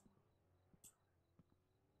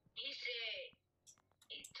 he's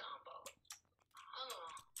talking about, hold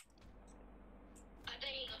on. I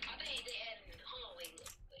think they added, hold on, wait,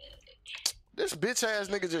 look. This bitch ass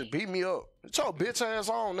nigga just beat me up. Get your bitch ass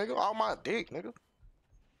on, nigga. All my dick, nigga.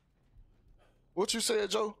 What you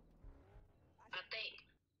said, Joe? I think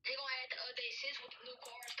they gonna add the update, sis, with the new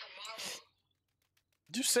cars tomorrow.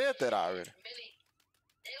 You said that already. Millie,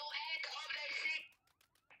 they gonna add the update, sis.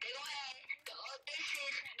 They gonna add the update,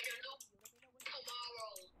 sis, in the new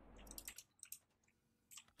tomorrow.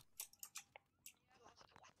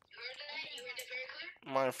 You heard that? You heard that very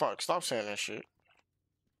clear? Man, fuck, stop saying that shit.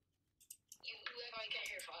 You everybody can't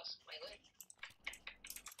hear Fox. Like, what?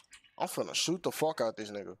 I'm finna shoot the fuck out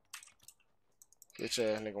this nigga. Bitch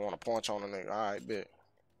ass nigga wanna punch on a nigga. Alright, bet.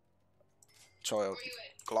 Choy, Where you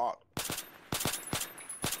at? Glock.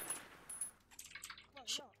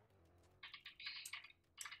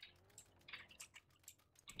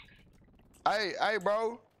 Hey,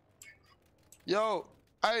 bro. Yo,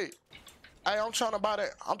 hey, I'm trying to buy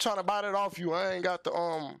that. I'm trying to buy that off you. I ain't got the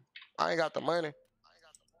money.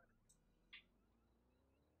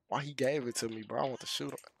 Why he gave it to me, bro? I want to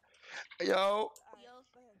shoot him. Yo.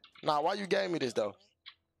 Nah, why you gave me this though?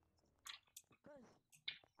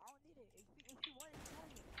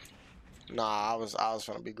 Nah, I was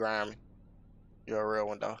finna be grimy. You're a real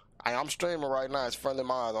one though. I'm streaming right now. It's Friendly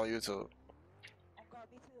Mods on YouTube.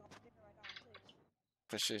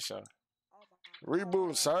 For shit show.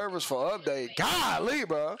 Rebooting servers for update. Golly,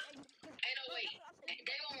 bro. Hey, no, wait. They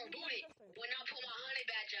gonna reboot it when I put my honey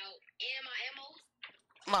badge out and my ammo.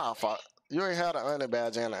 Nah, fuck. You ain't had an honey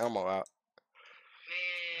badge and the ammo out.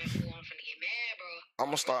 I'm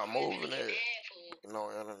gonna start moving it. Internet. You know,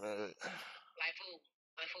 internet. Like fool.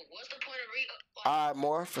 What's the point of Alright,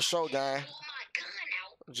 more for sure, gang. pull my gun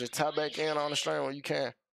out? Just tap back in on the stream when you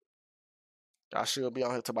can. I should be on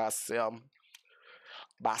here till about 7.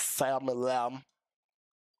 By 7:11.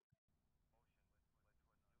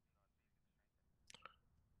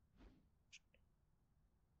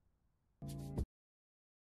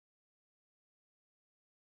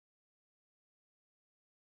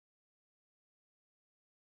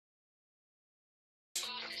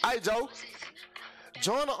 Hey Joe,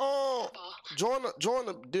 join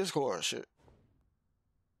the Discord shit.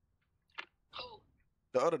 Who?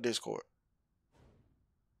 The other Discord.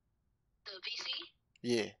 The PC?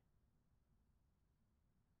 Yeah.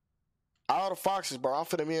 All the Foxes, bro. I'm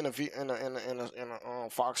finna be in a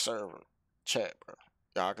Fox server chat, bro.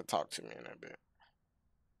 Y'all can talk to me in that bit.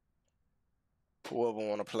 Whoever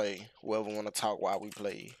wanna play, whoever wanna talk while we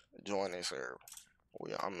play, join this server.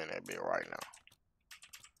 I'm in that bit right now.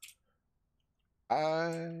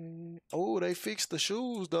 They fixed the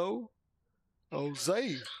shoes though.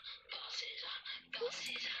 Jose.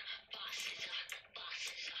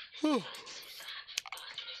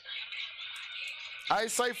 I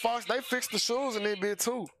say Fox, they fixed the shoes in that bit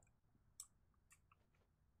too.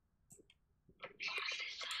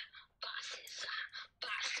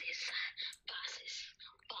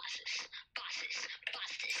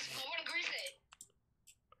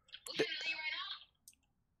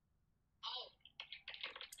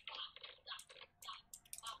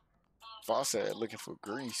 Fox said looking for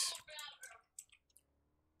grease.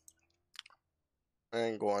 I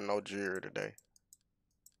ain't going no jury today.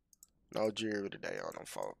 No jury today on them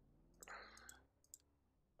folk.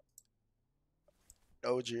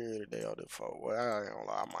 No jury today on them folk. Well, I ain't gonna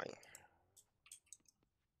lie, I might.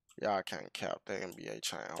 Y'all can't cap the NBA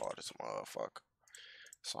chain hard as a motherfucker.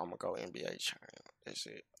 So I'm gonna go NBA chain. That's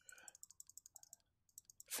it.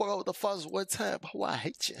 Fuck with the fuzz one time. Oh, I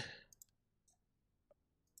hate you.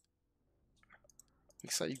 He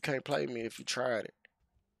say you can't play me if you tried it.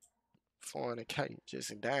 400K just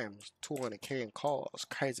in diamonds, 200K in cars.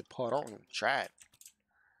 Crazy part on him. Tried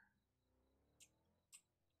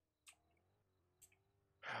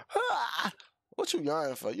it. What you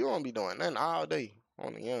yawning for? You don't be doing nothing all day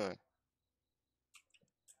on the yawn.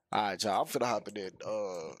 Alright, y'all. I'm finna hop in that.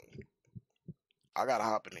 I gotta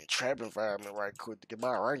hop in that trap environment right quick to get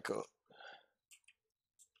my rank up.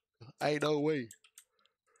 Ain't no way.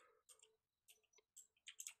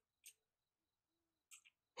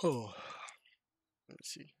 Oh. Let me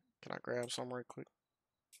see. Can I grab some right quick?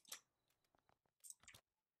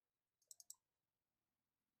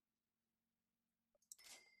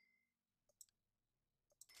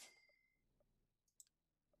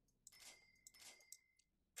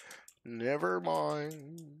 Never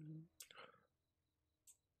mind.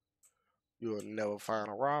 You'll never find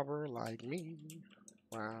a robber like me.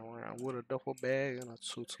 Round with a duffel bag and a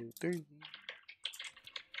 223.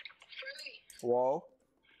 Whoa.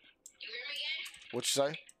 You hear me again? What you say?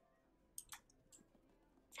 Where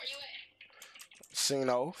you at?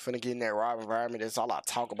 Sino, finna get in that rob environment. That's all I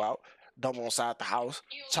talk about. Dump on side the house.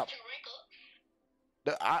 You don't Chop. get your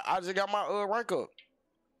rank up? I just got my rank up.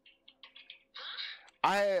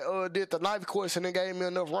 I had did the knife quest and it gave me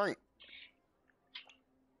enough rank.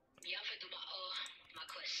 Yeah, I'm finna do my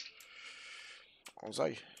quest.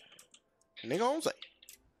 Jose. Nigga Jose.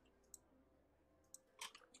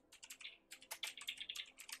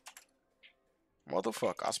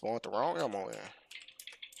 Motherfucker, I spawned the wrong ammo in.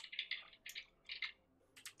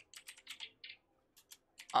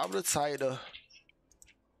 I'm the type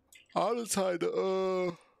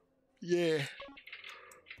to, yeah.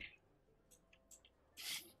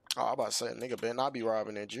 Oh, I'm about to say, nigga better not be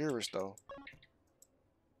robbing that jewelry store.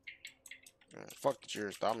 Fuck the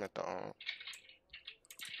jewelry store, I'm at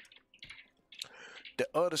the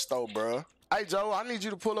other store, bruh. Hey, Joe, I need you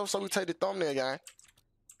to pull up so we take the thumbnail, gang.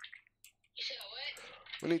 You said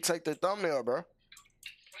what? We need to take the thumbnail, bruh. Where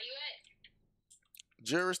you at?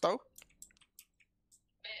 Jewelry store.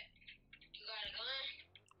 Bet. You got a gun?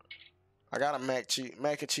 I got a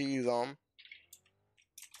mac and cheese on. I'm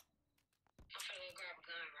finna go grab a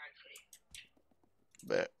gun right quick.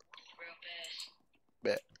 Bet. Real fast.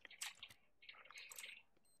 Bet.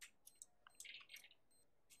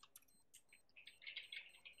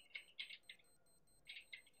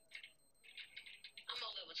 I'm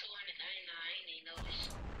on level 299. I ain't even noticed.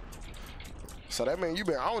 So that means you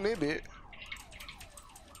been on it, bit.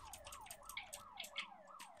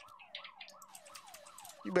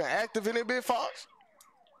 You been active in it, bit, Fox?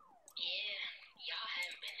 Yeah, y'all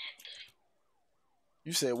haven't been active.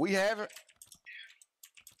 You said we haven't?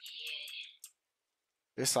 Yeah.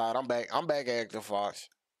 This side, I'm back. I'm back active, Fox.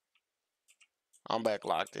 I'm back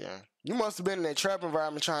locked in. You must have been in that trap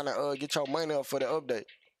environment trying to get your money up for the update.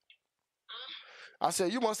 I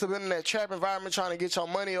said you must have been in that trap environment trying to get your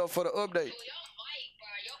money up for the update.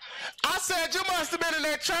 I said you must have been in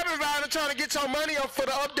that trap environment trying to get your money up for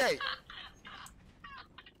the update.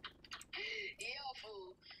 Yo,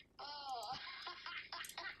 fool. Oh.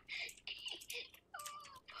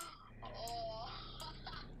 Oh.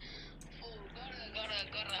 Fool, go to,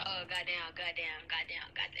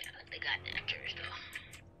 the goddamn church store.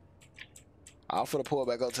 I'm finna pull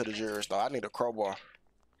back up to the jury store. I need a crowbar.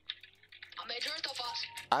 I'm at church store, Fox.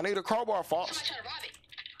 I need a crowbar, Fox. Somebody trying to rob it.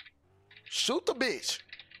 Shoot the bitch.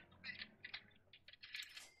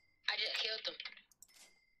 I just killed them.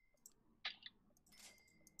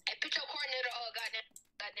 Hey, put your coordinator,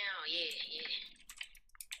 goddamn, yeah.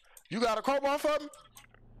 You got a crowbar for me?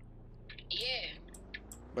 Yeah,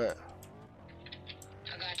 Bet.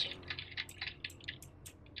 I got you.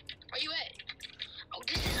 Where you at? Oh,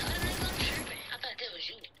 this is other nigga. I'm tripping. I thought that was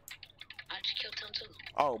you. I just killed him too.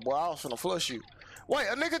 Oh, boy, I was finna flush you. Wait,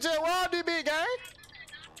 a nigga just robbed this big gang?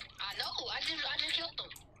 I know. I just killed him.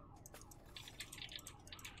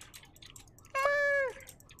 Man,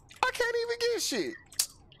 I can't even get shit.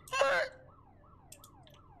 Man.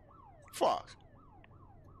 Fox.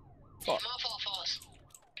 Yeah, my fault, Fox.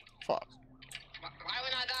 Fox. Right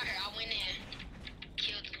when I got here, I went in,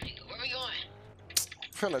 killed the nigga. Where we going?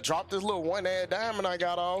 Finna drop this little one ad diamond I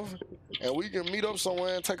got off, and we can meet up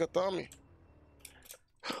somewhere and take a thumbie.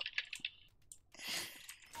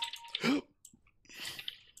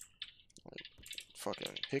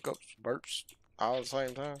 Fucking hiccups, burps, all at the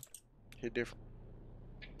same time. Hit different.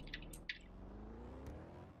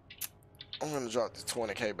 I'm gonna drop this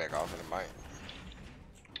 20K back off in the mic.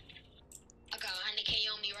 I got 100K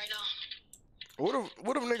on me right now.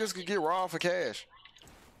 What if niggas could get robbed for cash?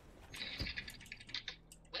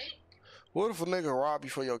 Wait, What if a nigga rob you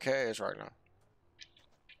for your cash right now?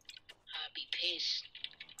 I'd be pissed.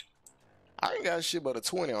 I ain't got shit but a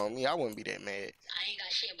 20 on me. I wouldn't be that mad. I ain't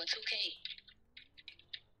got shit but 2K.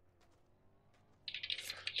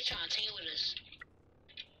 He trying to team with us.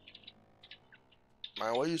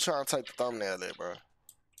 Man, where you trying to take the thumbnail at, bro? Man, it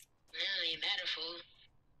ain't matter, fool.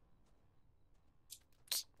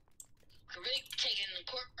 Could really taking the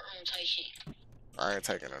courtroom type shit. I ain't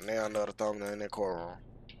taking a nail another thumbnail in that courtroom.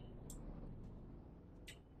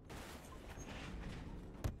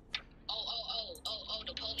 Oh,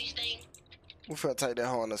 the police thing? We finna take that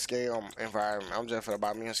whole in the scam environment. I'm just finna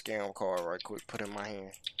buy me a scam card right quick, put it in my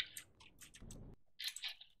hand.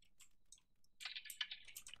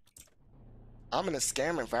 I'm in a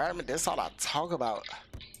scam environment. That's all I talk about.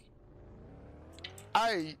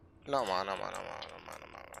 No man.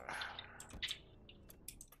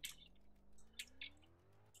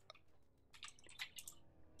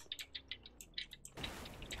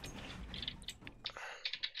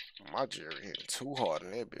 My Jerry hitting too hard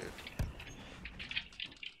in that bit.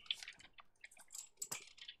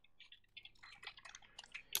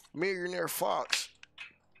 Millionaire Fox.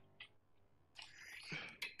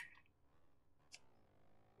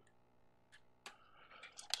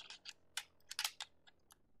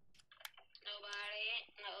 Nobody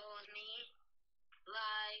knows me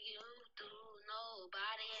like you do.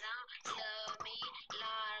 Nobody don't love me.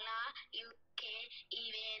 La, you can't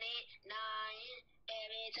even deny it.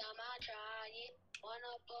 Every time I try it,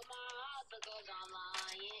 wanna put my heart because I'm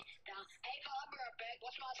lying down. Hey, for a birthday,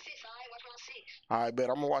 watch my 6, alright? Watch my 6. Alright, bet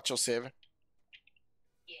I'm gonna watch your 7.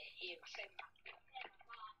 Yeah, my 7.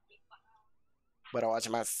 Better watch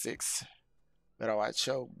my 6. Better watch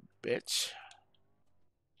your bitch.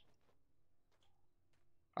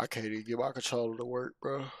 I can't even get my controller to work,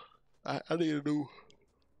 bro. I need a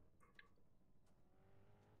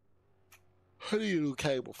new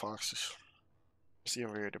cable, Foxes. See,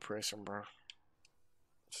 I'm very depressing, bro.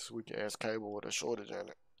 This weak ass cable with a shortage in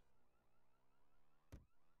it.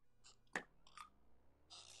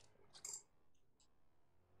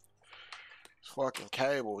 It's fucking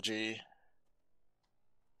cable, G.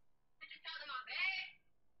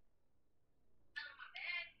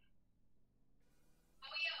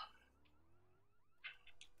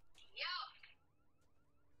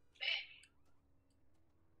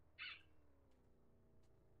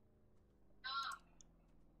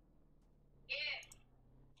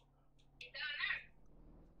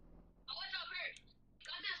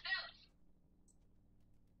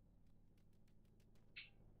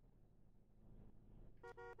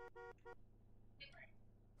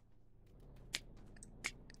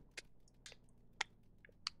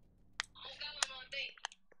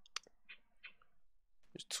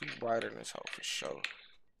 It's too bright in this hole for sure.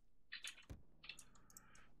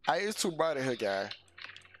 Hey, it's too bright in here, guy.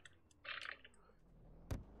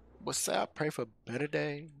 But say I pray for better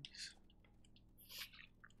days.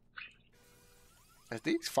 Is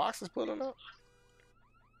these foxes pulling up?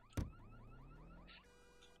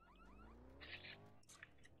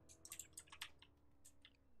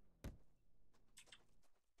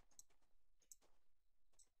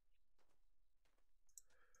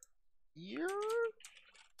 Yeah.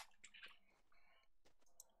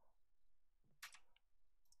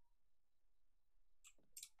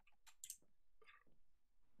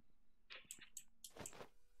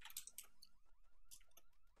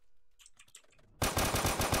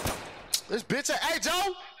 This bitch, hey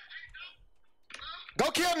Joe,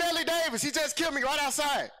 go kill Nelly Davis. He just killed me right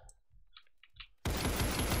outside. I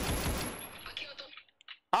killed him.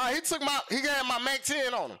 All right, he got my Mac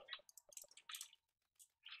 10 on him.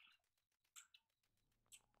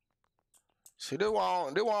 See, they were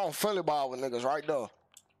on friendly ball with niggas right there.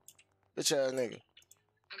 Bitch ass nigga.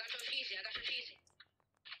 I got your cheesy.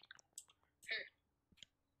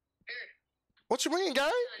 Here. What you mean, gang?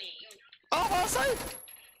 Honey, you. Oh, what I say?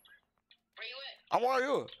 Where you at? I'm right here.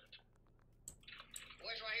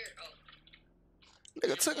 Where's right here? Oh.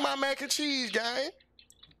 Nigga took my mac and cheese, gang.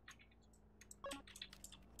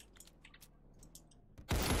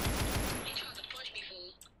 He tried to punch me,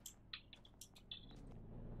 fool.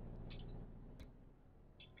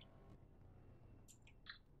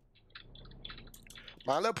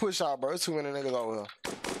 Man, let's push out, bro. There's too many niggas over here.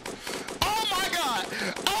 Oh my god!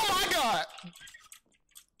 Oh my god!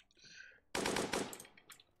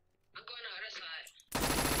 I'm going on the other side.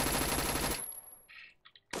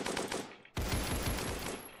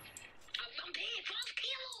 I'm dead. Fuck,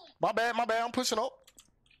 kill him. My bad. I'm pushing up.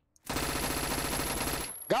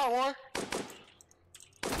 Got one.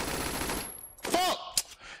 Fuck!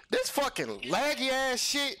 This fucking laggy ass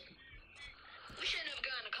shit. We should have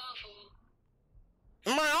gotten a call, fool.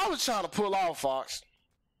 Man, I was trying to pull off, Fox.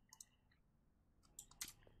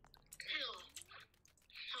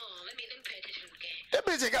 Hold on, let me pay attention to the game. That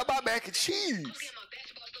bitch ain't got my mac and cheese. I'm getting my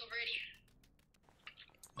basketball stuff ready.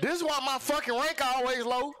 This is why my fucking rank always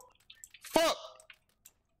low. Fuck.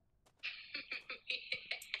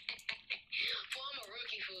 Fool, I'm a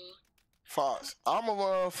rookie, fool. Fox, I'm a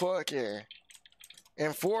motherfucking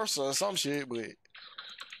enforcer or some shit, but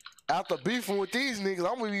after beefing with these niggas,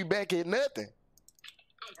 I'm gonna be back at nothing.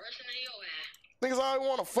 I'm bursting in your ass. Niggas always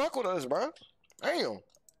wanna fuck with us, bro. Damn.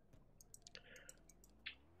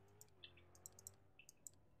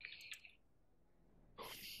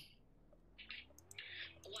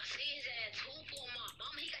 Well, see his ass, fool, for my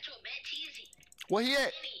mama. He got your bad cheesy. Where he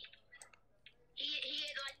at? He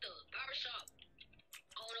had like the barbershop.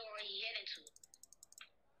 I don't know where he heading to.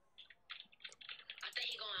 I think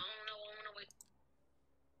he going, I don't know where.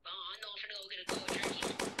 I know I'm finna go get a gold jerky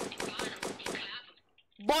and find him and clap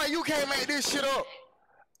him. Boy, you can't make this shit up.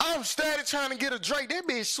 I'm steady trying to get a Drake. That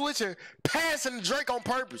bitch switching, passing the Drake on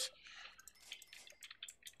purpose.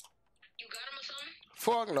 You got him or something?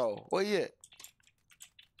 Fuck no. Where he at?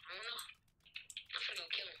 I don't know. I'm finna go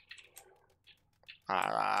kill him.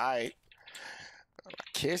 Alright. When I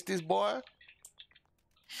kiss this boy.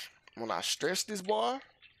 When I stress this boy. Oh,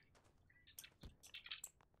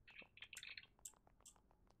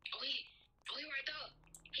 he right there.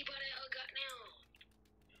 He bought that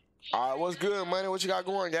goddamn. Alright, what's good, money? What you got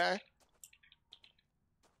going, guy?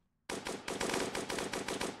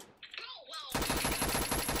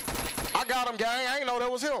 I got him, gang. I ain't know that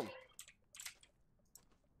was him.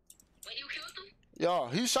 Wait, you killed him? Yo,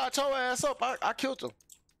 he shot your ass up. I killed him.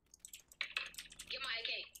 Get my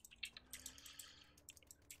AK.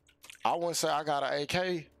 I wouldn't say I got an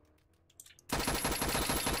AK.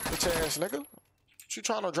 Bitch ass nigga. You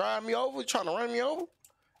trying to drive me over? You trying to run me over?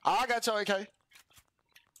 I got your AK. I'm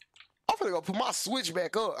finna go put my switch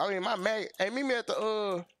back up. I mean, my mag. Hey, meet me at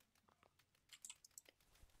the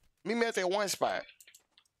meet me at that one spot.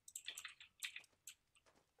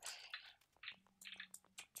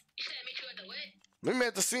 You said meet you at the what? Meet me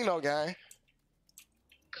at the casino, gang.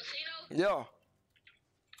 Casino? Yeah.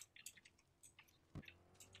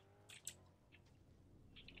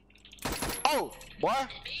 Oh, boy.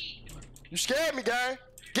 Me? You scared me, gang.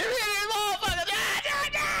 Give me this motherfucker.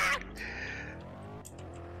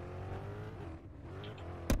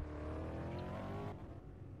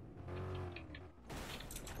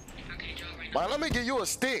 I can't draw right now. Man, let me give you a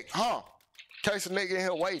stick, huh? In case a nigga in here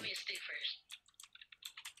Give waiting. me a stick first.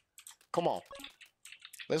 Come on.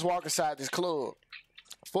 Let's walk inside this club.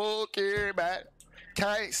 Fuck everybody.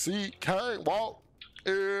 Can't see, can't walk.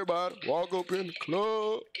 Everybody walk up in the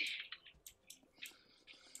club.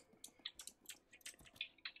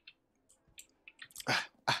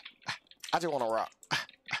 I just want to rock.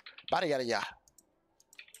 Body yada yada.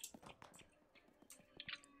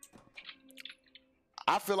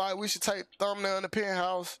 I feel like we should take thumbnail in the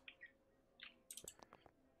penthouse.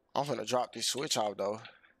 I'm finna drop this switch off though.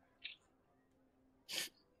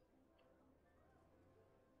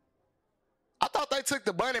 I thought they took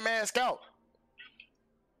the bunny mask out.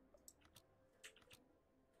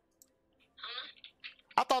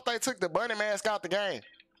 I thought they took the bunny mask out the game.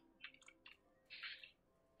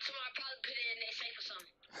 Somebody probably put it in their safe or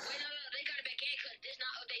something. Wait, no, they got it back in because this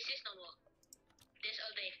not update 6 no more. This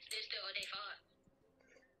still update 5.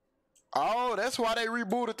 Oh, that's why they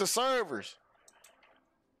rebooted the servers.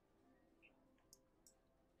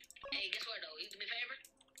 Hey, guess what though? You do me a favor?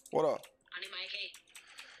 What up? I need my AK.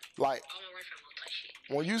 Like, All my rifle ammo type shit.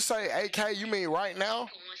 when you say AK, you mean right now? Hold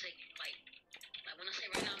on 1 second. Like when I say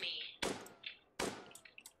right now, I mean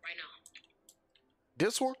right now.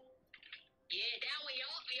 This one? Yeah, that one,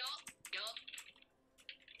 yup.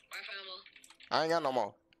 Rifle ammo. I ain't got no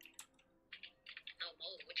more. No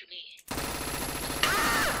more. What you mean?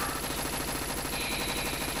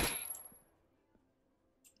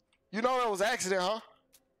 You know that was an accident, huh?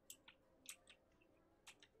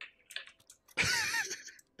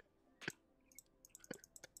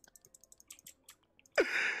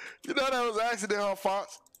 You know that was an accident, huh,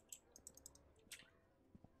 Fox?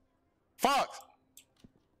 Fox!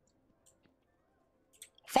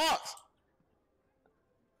 Fox!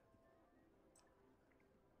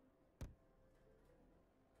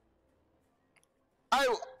 Hey,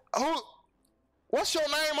 who? What's your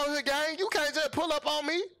name on here, gang? You can't just pull up on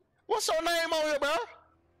me. What's your name on here, bro?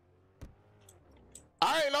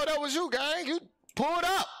 I didn't know that was you, gang. You pulled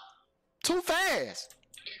up too fast.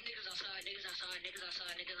 There's niggas outside.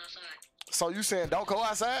 So you saying don't go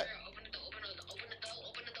outside? Open the door. Come on.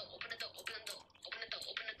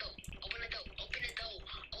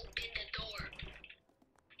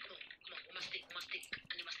 With my stick.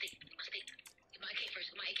 I need my stick. Get my AK first.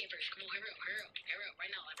 Come on, hurry up. Right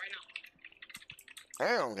now.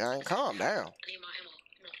 Damn, gang, calm down. I need my ammo.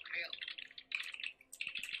 Come on, hurry up.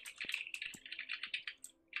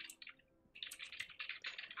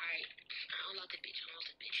 Alright. I unlocked this bitch.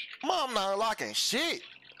 Mom not unlocking shit.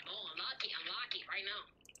 Oh, unlock it right now.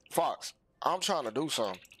 Fox, I'm trying to do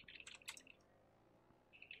something.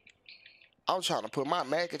 I'm trying to put my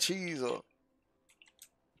mac and cheese up.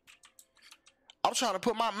 I'm trying to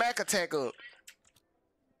put my Mac attack up.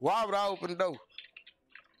 Why would I open the door? I'm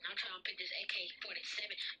trying to pick this AK-47.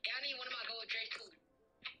 Yeah, I need one of my gold Drakes too.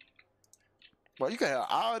 Bro, you can have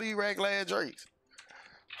all these regular ass Drakes.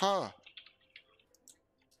 Huh?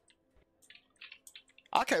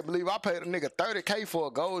 I can't believe I paid a nigga 30K for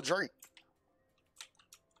a gold Drake.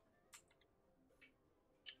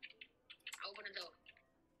 Open the door.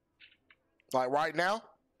 Like right now?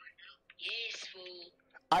 Yes, fool.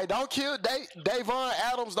 I don't kill Davon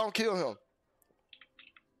Adams, don't kill him.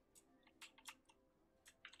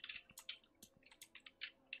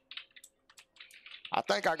 I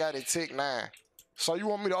think I got it tick 9. So you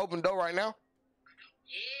want me to open the door right now?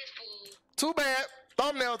 Yes, fool. Too bad.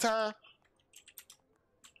 Thumbnail time.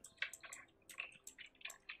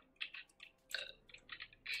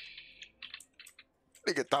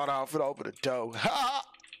 Nigga thought I was finna open the door.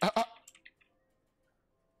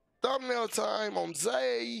 Thumbnail time on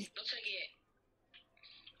Zay. Don't take it.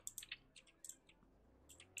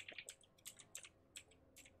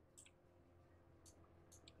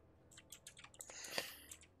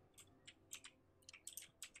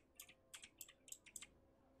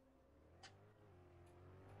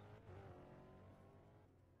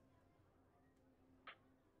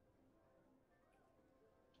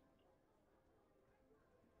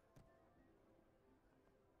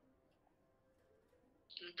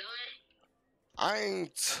 You done? I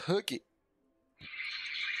ain't took it.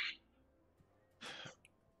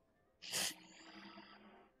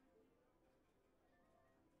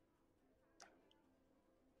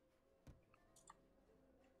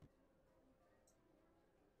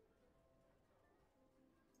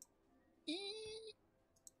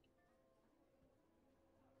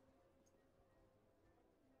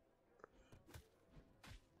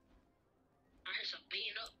 I heard some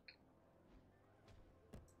beating up.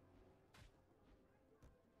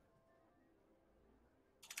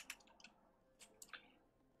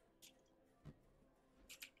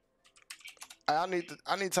 I need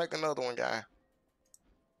to take another one, guy.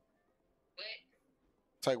 What?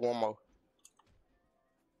 Take one more.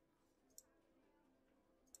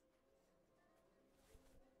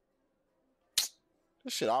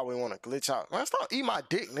 This shit always want to glitch out. Man, stop eating my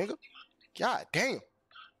dick, nigga. God damn.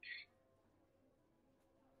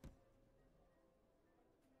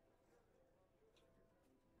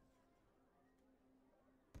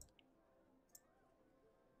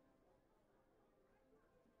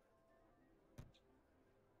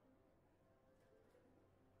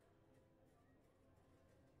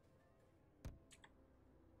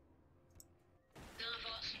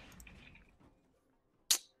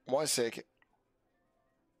 1 second.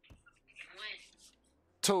 1,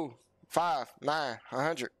 2, 5, 9,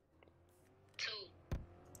 100. 2,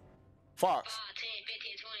 Fox. 5, 10,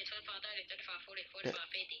 15, 20, 25, 30, 35, 40, 45,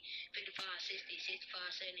 50, 55, 60,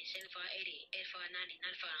 65, 70, 75, 80, 85, 90,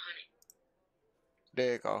 95, 100.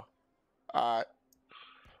 There you go. All right.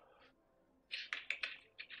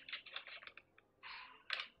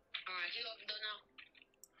 Alright, you open the door now.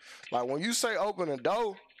 Like when you say open the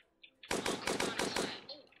door,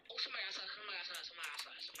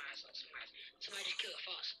 Somebody just killed a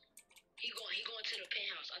fox. He going to the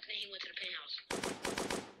penthouse. I think he went to the penthouse.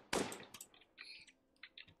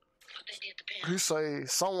 I think they at the penthouse. he say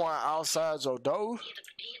someone outside your door. He at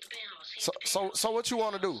the penthouse. So what you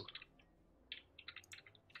want to do?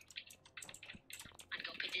 I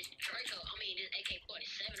go pick this Draco. This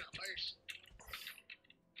AK-47 up first.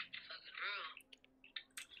 Fucking around.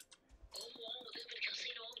 Oh, this been a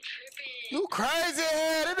casino. I'm tripping. You crazy?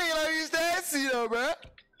 That nigga like you that casino, bro.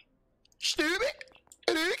 Stupid.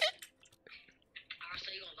 Alright,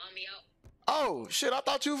 so you gonna lock me out? Oh shit! I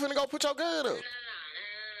thought you finna go put your gun up. Nah. I'm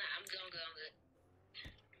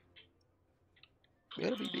good.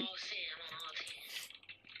 Better be deep. I'm on all 10.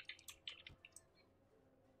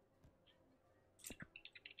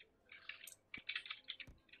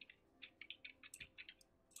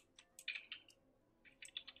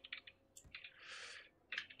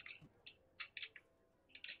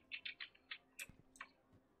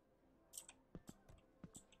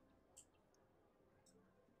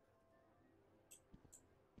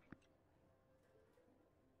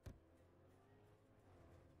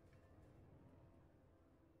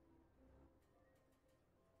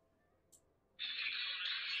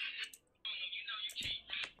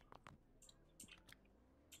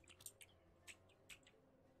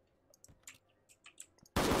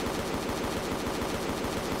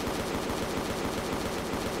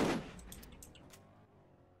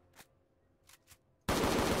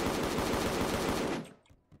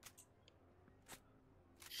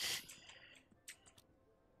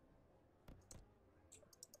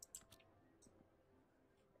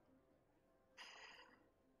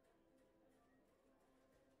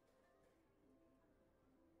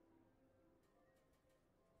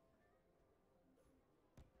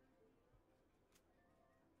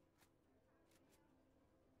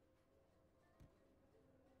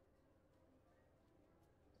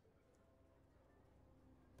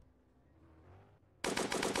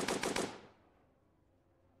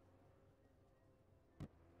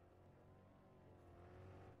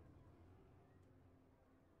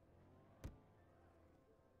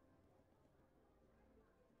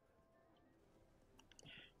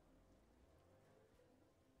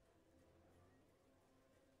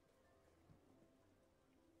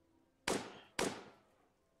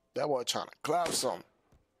 That boy trying to clap something.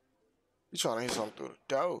 You trying to hit something through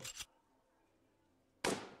the door.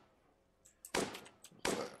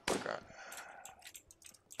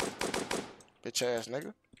 Bitch ass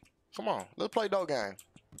nigga. Come on, let's play dope game.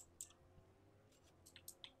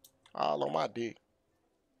 All on my dick.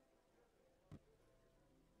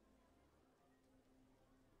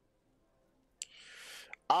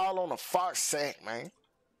 All on the Fox sack, man.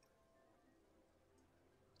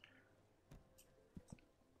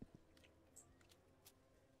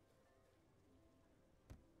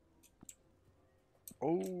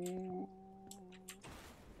 Ooh.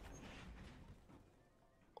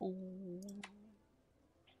 Ooh. Oh,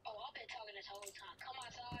 I've been talking this whole time. Come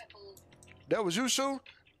outside, fool. That was you, Shu?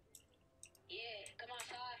 Yeah, come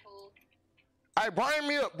outside, fool. Hey, bring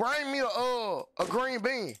me a green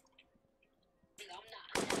bean. Nigga, I'm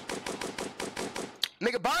not.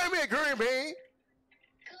 Nigga, buy me a green bean.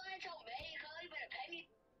 Cuz ain't your man, cuz you better pay me.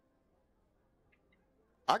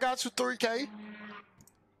 I got you 3K.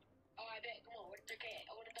 Alright, bet. Come on, where the 3K at?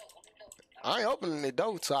 Open the door, open the door. I ain't opening the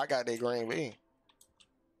door till I got that green bean.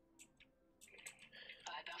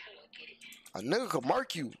 Alright, bet, I'm finna go get it. A nigga could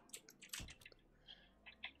mark you. Niggas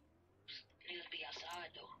be outside,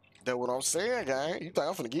 though. That's what I'm saying, gang. You think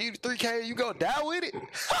I'm finna give you the 3K and you go die with it?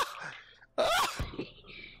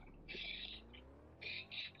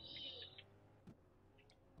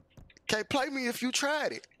 Can't play me if you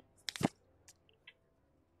tried it.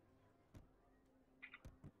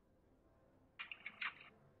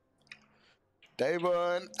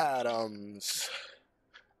 Davon Adams.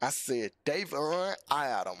 I said Davon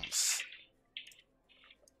Adams.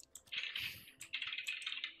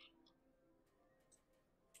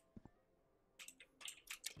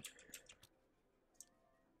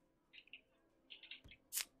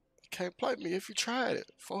 Can't play me if you tried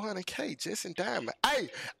it. 400K just in diamond. Hey,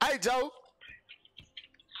 Joe.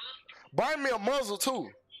 Buy me a muzzle too.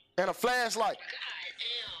 and a flashlight.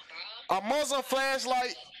 God damn, bro. A muzzle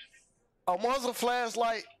flashlight. A muzzle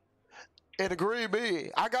flashlight and a green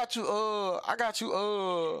bean. I got you. That's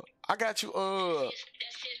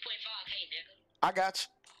 6.5K, nigga. I got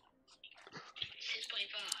you. 6.5.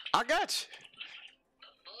 I got you. A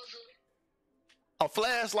muzzle. A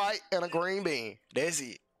flashlight and a green bean. That's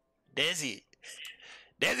it. That's it.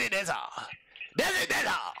 That's it. That's all. That's it. That's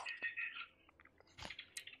all.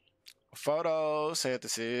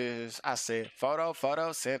 Photosynthesis. I said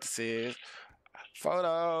photosynthesis.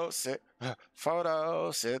 Photosynthesis.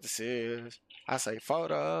 I say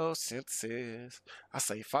photosynthesis. I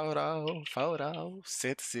say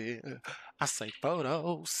photosynthesis. I say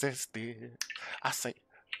photosynthesis. I say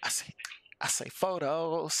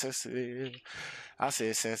photosynthesis. I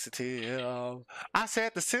said sensitive. I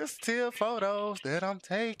said the sensitive photos that I'm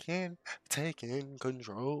taking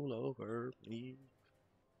control over me.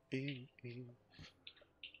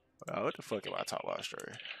 What the fuck am I talking about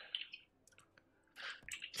straight?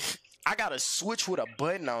 I got a switch with a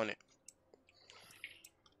button on it.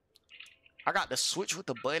 I got the switch with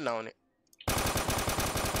the button on it.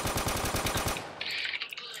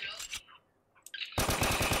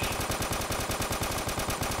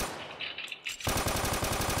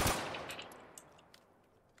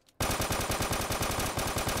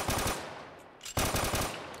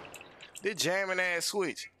 This jamming ass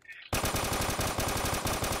switch.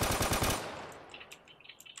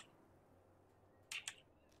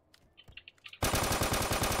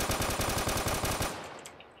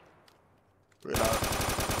 Reload.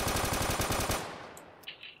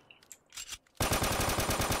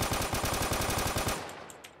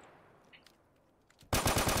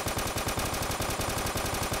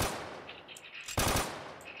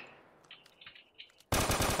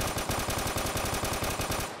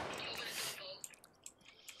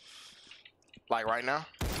 Like right now?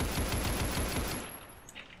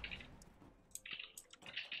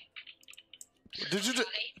 Did you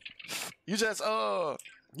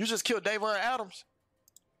just killed Davon Adams?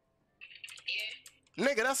 Yeah.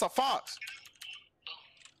 Nigga, that's a fox. Oh,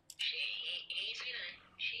 shit, he ain't say nothing.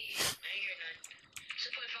 Shit, I ain't hear nothing.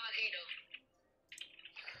 6.5K though.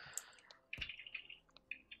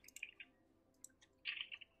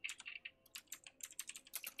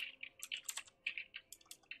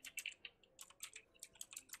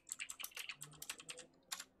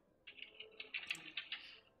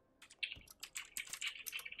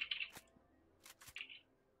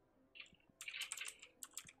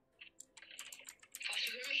 Fox,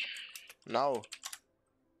 you hear me? No. Oh.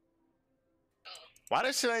 Why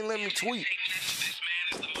that shit ain't let me tweet?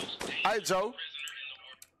 Hey Joe.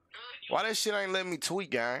 Huh? Why that shit ain't let me tweet,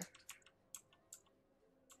 gang? I don't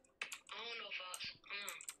know, Fox.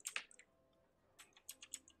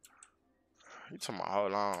 You talking about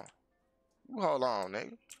hold on. You hold on,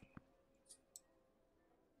 nigga.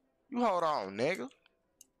 You hold on, nigga.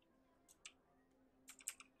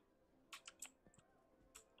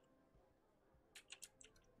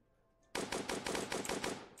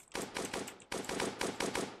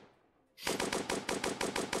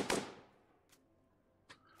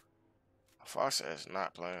 Fox is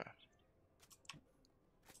not playing.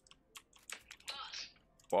 Fox,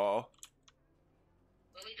 Well,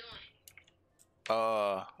 what we doing?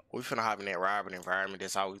 we finna hop in that robbing environment.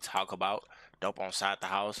 That's all we talk about. Dope on side the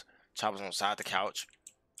house. Choppers on side the couch.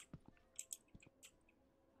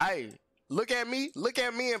 Hey, look at me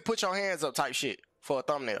and put your hands up type shit for a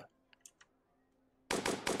thumbnail.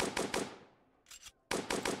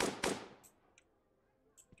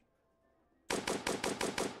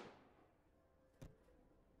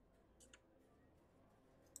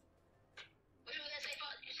 What you gonna say,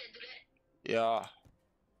 Fox? You said do that? Yeah.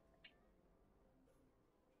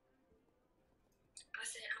 I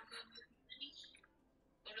said I'm gonna.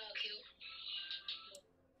 What up, Q?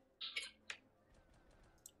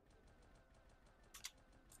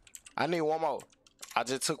 I need one more. I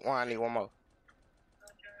just took one. I need one more.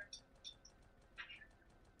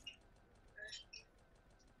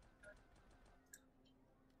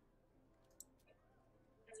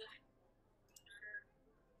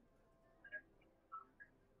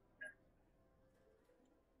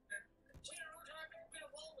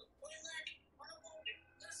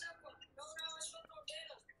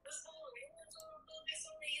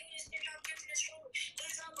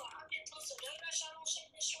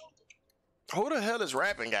 Who the hell is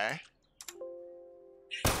rapping, guy?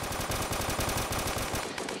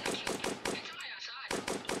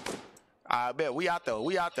 I bet we out there.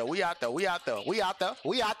 We out there. We out there. We out there. We out there.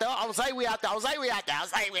 We out there. I was saying we out there. I was saying we out there. I was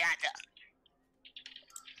saying we out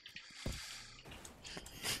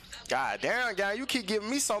there. God damn, guy, you keep giving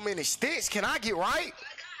me so many sticks. Can I get right?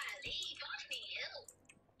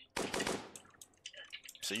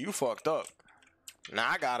 So you fucked up. Now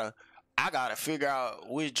I gotta figure out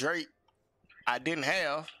which Drake I didn't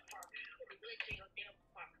have.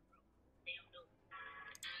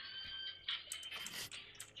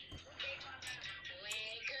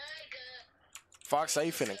 Fox say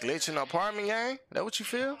you finna glitch in the apartment, gang? That what you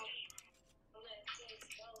feel?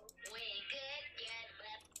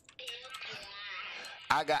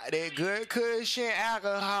 I got that good cushion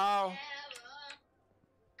alcohol.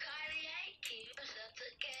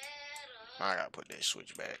 I gotta put that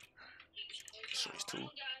switch back. Switch 2.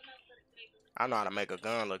 I know how to make a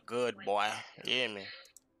gun look good, boy. Yeah, man.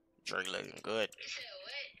 Drake looking good.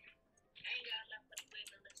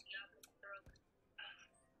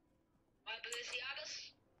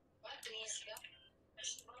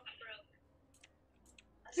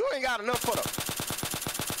 You ain't got enough for the.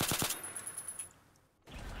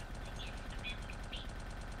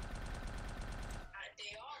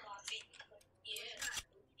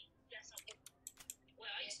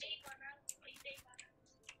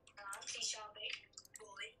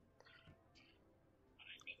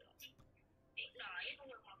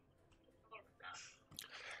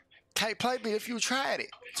 Can't play me if you tried it.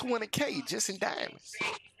 20K just in diamonds.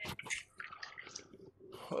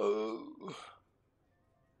 Oh.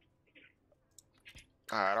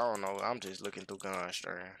 Alright, I don't know. I'm just looking through gun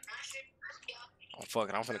stream. Oh, fuck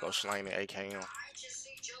it. I'm finna go slang the AKM.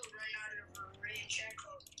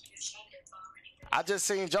 I just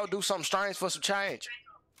seen Joe do something strange for some change.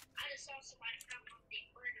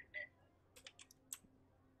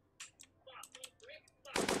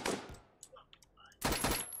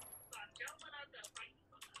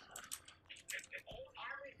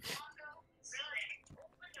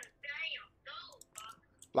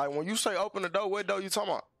 Like when you say open the door, what door you talking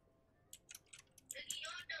about?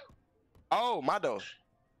 Oh, my door.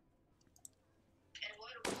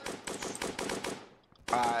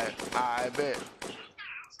 I bet.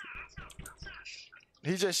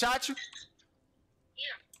 He just shot you?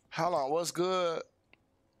 Yeah. Hold on, what's good?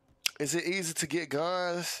 Is it easy to get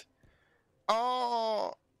guns?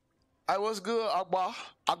 Oh, hey, what's good, Akbar?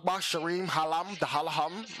 Akbar Shareem Halam, the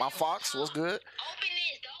Halaham, my fox, what's good?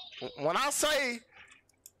 When I say,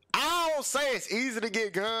 I don't say it's easy to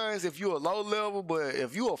get guns if you a low level, but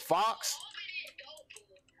if you a fox,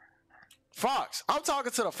 I'm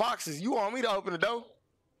talking to the foxes. You want me to open the door?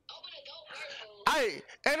 Hey,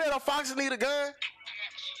 ain't that a fox need a gun?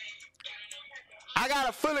 I got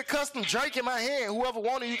a fully custom Drake in my hand. Whoever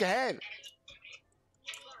want it, you can have it.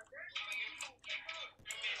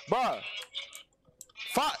 Bruh,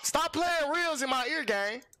 stop playing reels in my ear,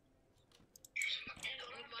 gang.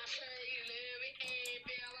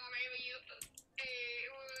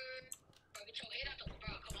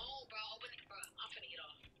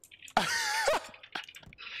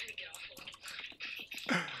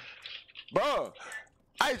 Bro,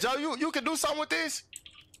 hey Joe, you can do something with this?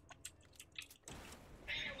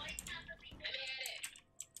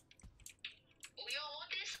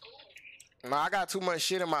 Nah, I got too much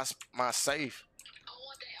shit in my safe.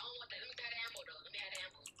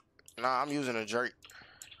 Nah, I'm using a Drake.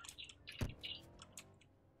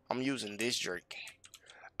 I'm using this Drake.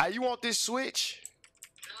 Hey, you want this switch?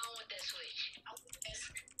 I don't want that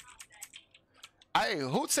switch. Hey,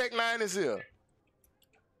 who Tech 9 is here?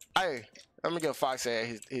 Hey, let me get Fox at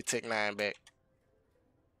his Tech 9 back.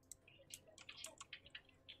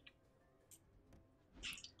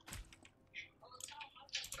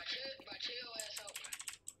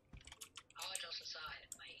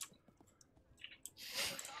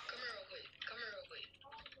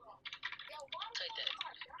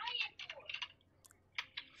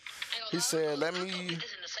 He said, let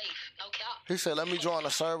me join the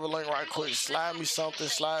server link right quick. Slide me something,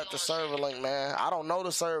 slide the server link, man. I don't know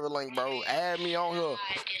the server link, bro. Add me on here.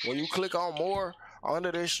 When you click on more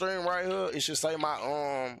under this stream right here, it should say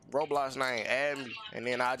my Roblox name. Add me, and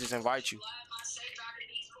then I just invite you.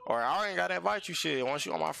 Or I ain't gotta invite you, shit. Once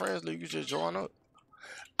you on my friends list, you just join up.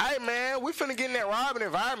 Hey man, we finna get in that robbing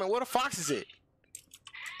environment. Where the fox is at?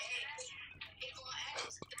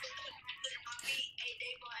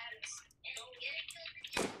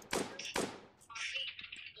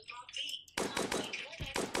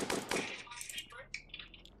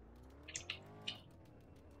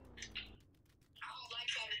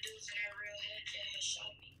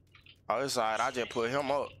 Oh, it's alright. I just put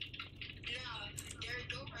him up.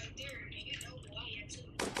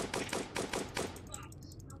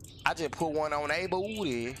 I just put one on a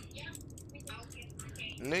booty.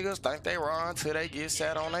 Niggas think they run till they get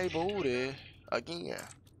sat on a booty again.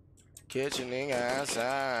 Catch a nigga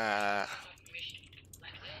outside.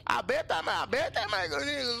 I bet that make a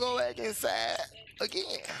nigga go back inside again.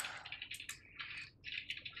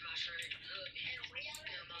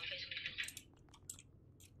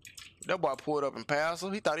 That boy pulled up and passed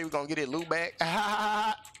him. He thought he was gonna get his loot back.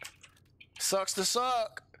 Sucks to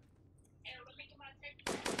suck.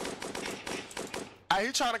 Hey,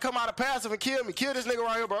 he trying to come out of passive and kill me. Kill this nigga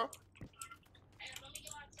right here, bro.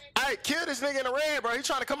 Hey, kill this nigga in the red, bro. He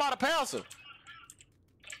trying to come out of passive.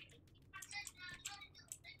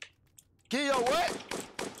 Give your what?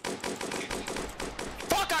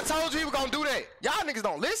 Fuck, I told you he was gonna do that. Y'all niggas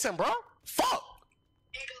don't listen, bro. Fuck.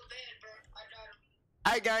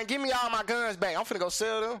 Hey, gang, give me all my guns back. I'm finna go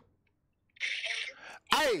sell them.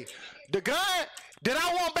 Hey, the gun that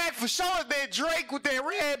I want back for sure is that Drake with that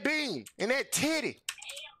red beam and that titty.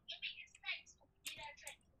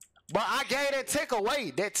 But I gave that tick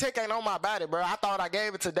away. That tick ain't on my body, bro. I thought I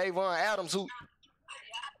gave it to Davon Adams, who...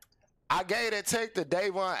 I gave that tick to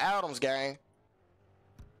Davon Adams, gang.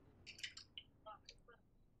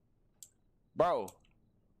 Bro.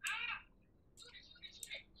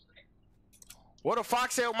 What the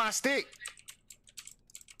fuck said with my stick?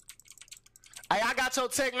 Hey, I got your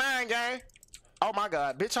Tech 9, gang. Oh my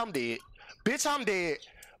God, bitch, I'm dead. Bitch, I'm dead.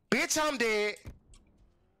 Bitch, I'm dead.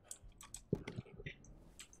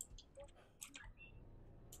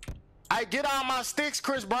 Hey, get all my sticks,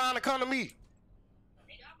 Chris Brown, to come to me.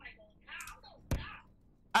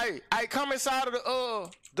 Hey, come inside of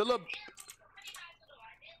the little.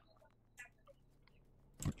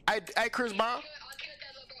 Hey, Chris Brown.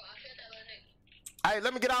 Hey,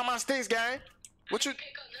 let me get all my sticks, gang. What you?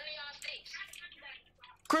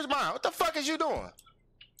 Chris Brown, what the fuck is you doing?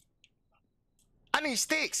 I need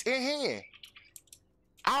sticks in hand.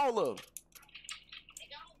 All of them.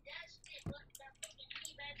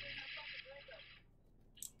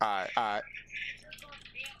 Alright.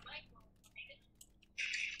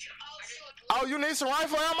 Oh, you need some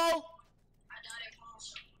rifle ammo?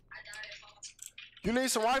 You need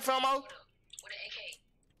some rifle ammo?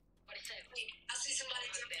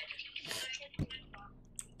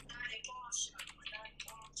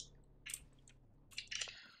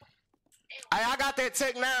 Hey, I got that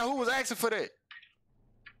Tech 9. Who was asking for that?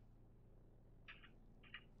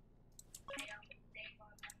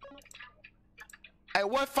 Hey,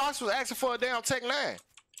 what Fox was asking for a damn Tech 9?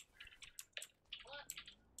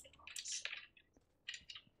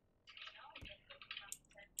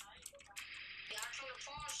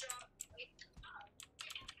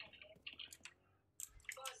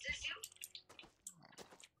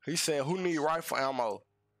 He said, who need rifle ammo?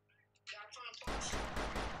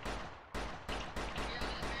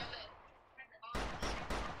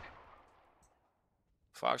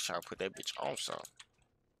 Fox trying to put that bitch on something.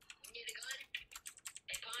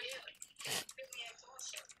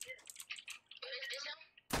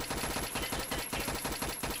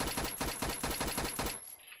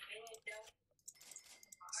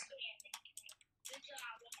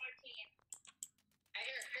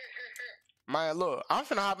 Man, look, I'm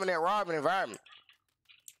finna hop in that robbing environment.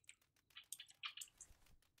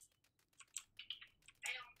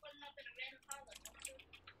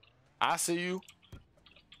 I see you.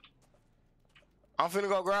 I'm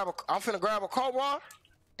finna grab a Cobra,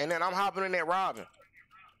 and then I'm hopping in that robbing.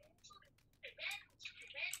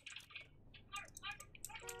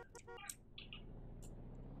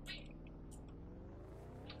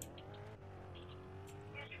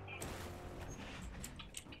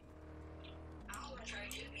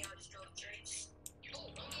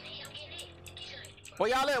 Where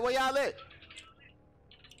y'all at? Where y'all at?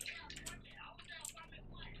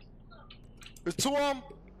 There's two of them?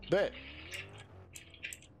 Bet.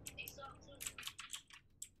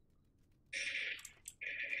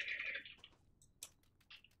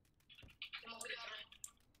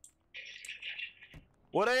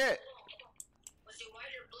 Where they at?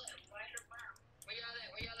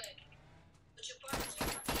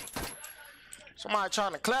 Somebody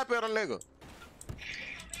trying to clap at a nigga.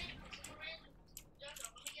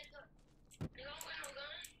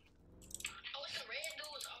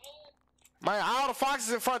 Man, all the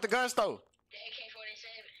foxes in front of the gun store. The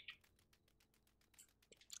AK-47.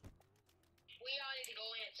 We all need to go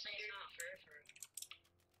in at the same time.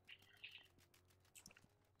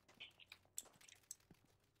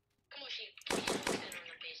 Come on, sheep. Get on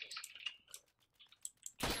your business.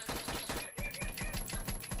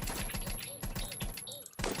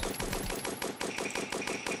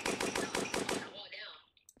 Walk down.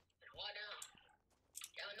 Walk down.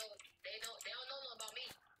 They don't know nothing about me.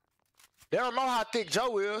 They don't know how thick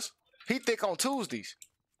Joe is. He thick on Tuesdays.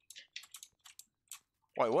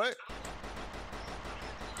 Wait, what?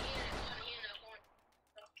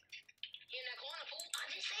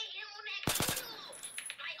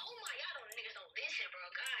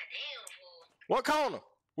 What corner?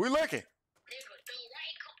 We looking. Nigga, the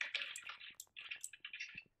right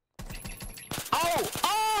corner.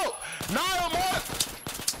 Oh! No more!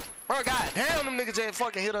 Bro, god damn, them niggas just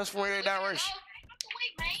fucking hit us from every direction.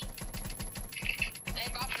 Wait, man. Hey,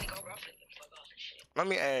 bro, I'm finna go, bro. I'm finna get the fuck off this shit. Let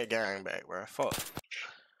me add gang back, bro. Fuck.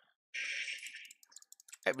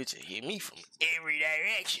 That bitch hit me from every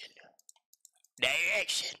direction.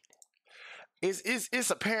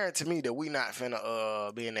 It's apparent to me that we not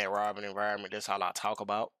finna be in that robbing environment. That's all I talk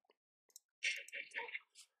about.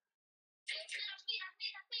 That's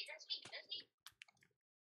me.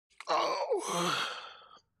 Oh.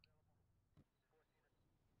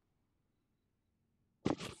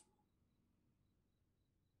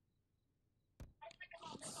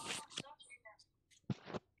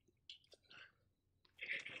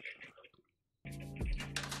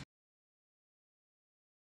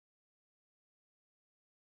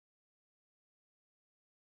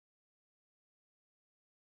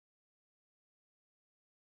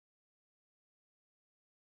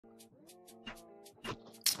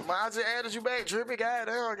 Man, I just added you back, Drippy.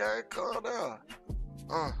 Goddamn, guy, calm down.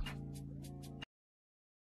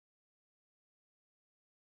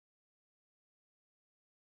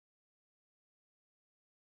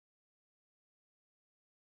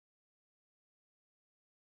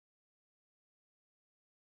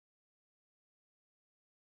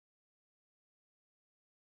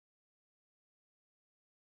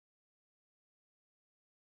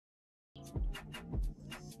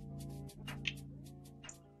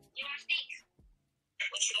 You want steaks?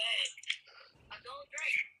 What you had? A gold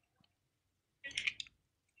drink.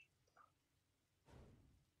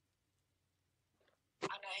 I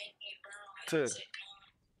got 8 brown. Ted.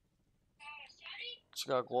 She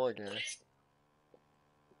got go again.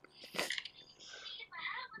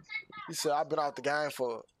 He said, I've been out the game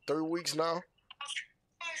for 3 weeks now,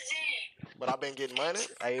 but I've been getting money.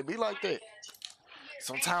 Hey, it be like that.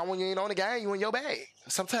 Sometimes when you ain't on the game, you in your bag.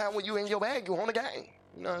 Sometimes when you in your bag, you on the game.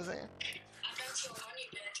 You know what I'm saying?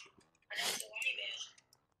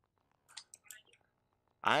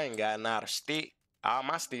 I ain't got not a stick. All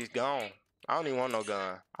my sticks gone. I don't even want no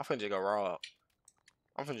gun. I'm finna just go rob.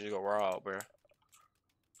 Bro.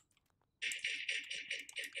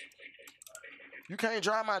 You can't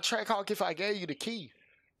drive my track hawk if I gave you the key.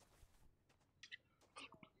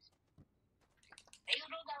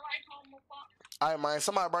 Alright, man.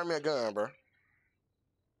 Somebody bring me a gun, bro.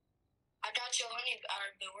 I got your honey,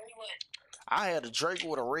 where you at? I had a Drake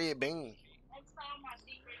with a red beam.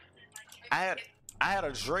 I had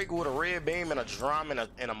a Drake with a red beam and a drum and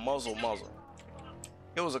a muzzle.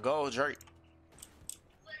 It was a gold Drake.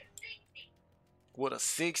 With a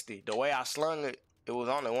 60. The way I slung it, it was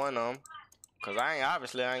only one of them. Cause I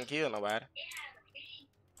ain't killed nobody.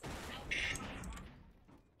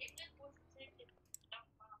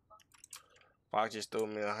 Fox just threw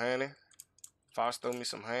me a honey. Fox threw me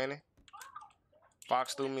some honey.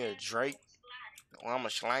 Fox threw me a Drake. Well, I'ma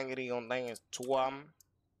slang it. He gonna think it's 2 of them.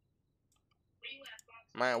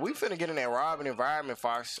 Man, we finna get in that robbing environment,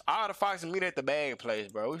 Fox. All the Foxes meet at the bag place,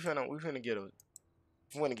 bro. We finna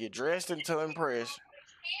get dressed and to impress.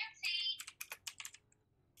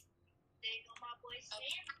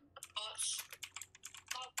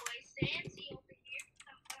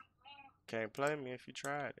 Can't play me if you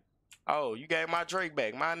tried it. Oh, you gave my Drake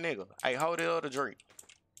back, my nigga. Hey, hold the other Drake.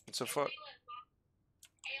 It's a fuck.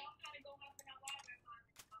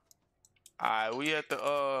 Alright, we at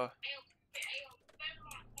the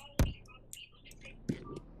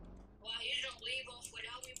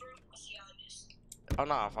Oh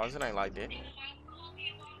nah, Fox, it ain't like that.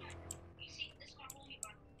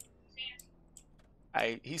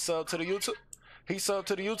 Hey, he subbed to the YouTube. He subbed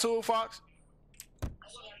to the YouTube, Fox.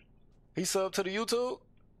 He subbed to the YouTube.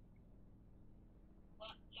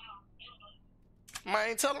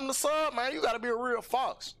 Man, tell him to sub, man. You gotta be a real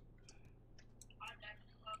Fox.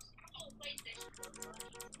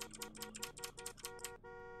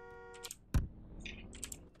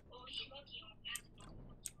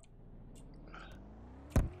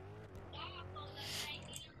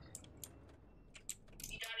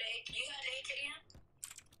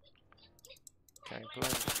 Can't play.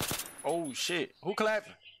 Oh shit. Who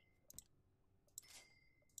clapping?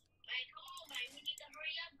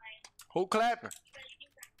 Who clapping?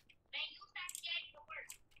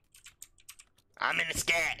 I'm in the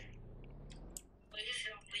scat.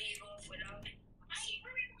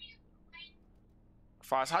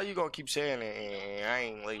 Fox, how you gonna keep saying it and I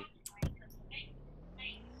ain't leave?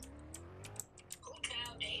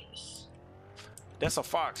 That's a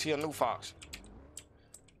Fox. He a new Fox.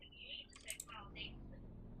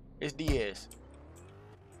 It's DS.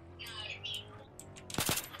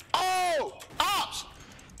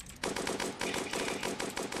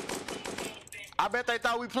 I bet they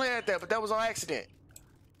thought we playing that, but that was on accident.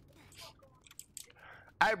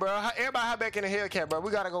 Hey, bro, everybody hop back in the Hellcat, bro. We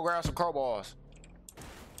gotta go grab some crowbars.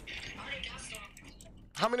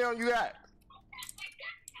 How many of them you got?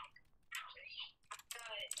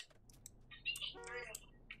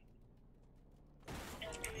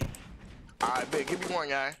 All right, big. Give me one,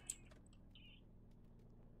 guy.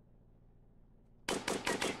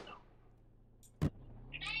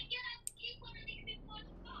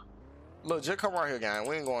 Look, just come right here, gang.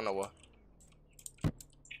 We ain't going nowhere.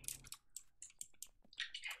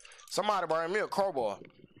 Somebody bring me a crowbar.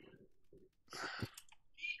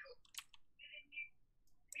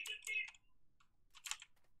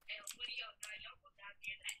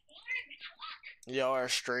 Yo, our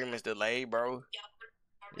stream is delayed, bro.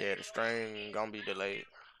 Yeah, the stream gonna be delayed.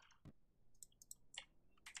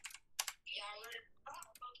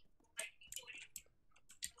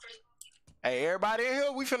 Hey, everybody in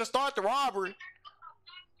here, we finna start the robbery.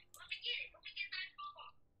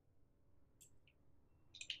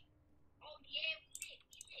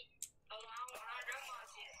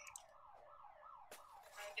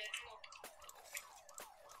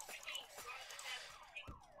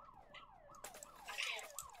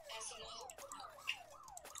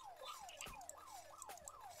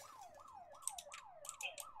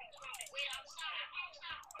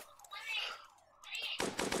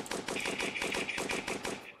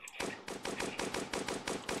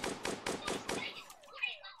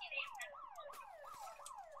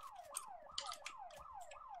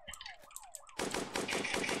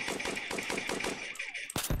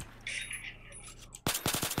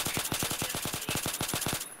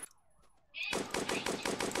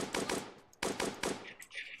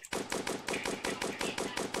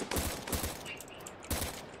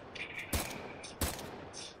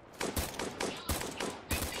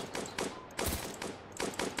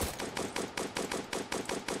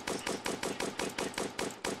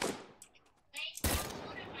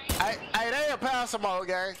 Hey, they ain't pass them all,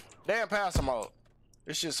 gang. They ain't pass them all.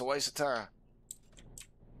 It's just a waste of time.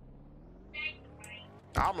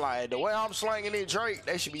 I'm like, the way I'm slinging it, Drake,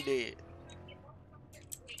 they should be dead.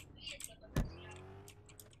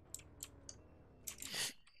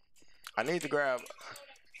 I need to grab.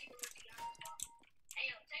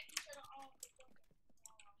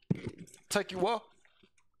 Take you what?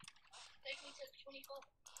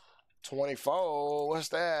 24. What's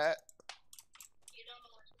that?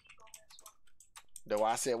 Though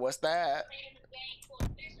I said, what's that?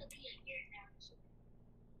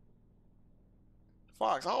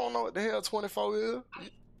 Fox, I don't know what the hell 24 is.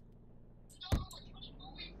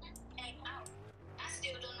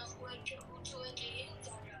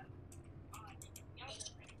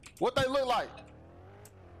 What they look like?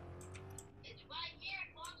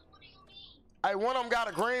 Hey, one of them got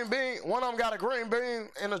a green bean. One of them got a green bean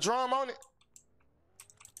and a drum on it.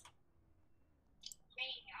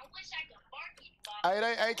 Hey,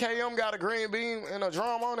 they AKM got a green beam and a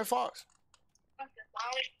drum on it, Fox.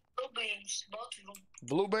 Blue beams, both of them.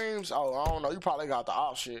 Blue beams? Oh, I don't know. You probably got the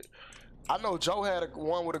off shit. I know Joe had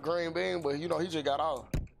one with a green beam, but you know he just got off.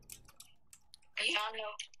 Yeah, I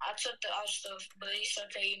know. I took the off stuff, but it's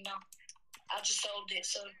okay, you know. I just sold it,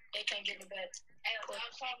 so they can't get it back. Hey, I'm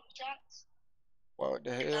sorry, shots. What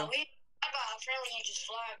the hell? No, I got a friendly and just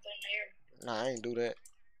fly up in the air. Nah, I ain't do that.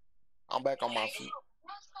 I'm back on my feet.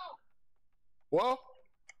 What?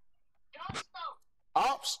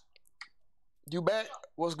 Ops? You back?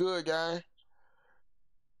 What's good, gang?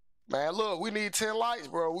 Man, look, we need 10 likes,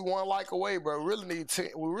 bro. We 1 like away, bro. We really need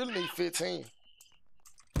 10. We really need 15.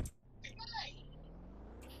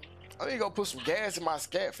 I need to go put some gas in my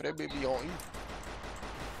scat for that bitch be on you.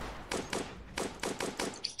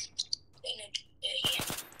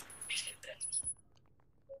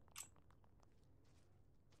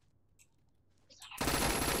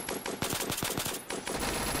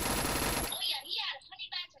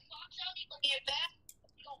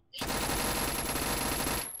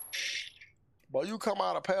 Boy, you come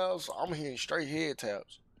out of pads, I'm hitting straight head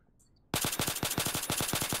taps.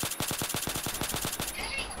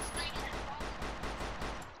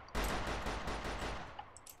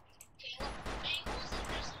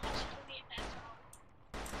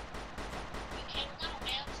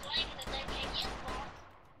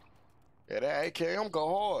 Yeah, that AKM go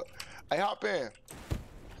hard. Hey, hop in.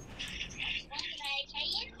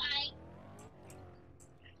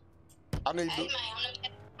 I need to.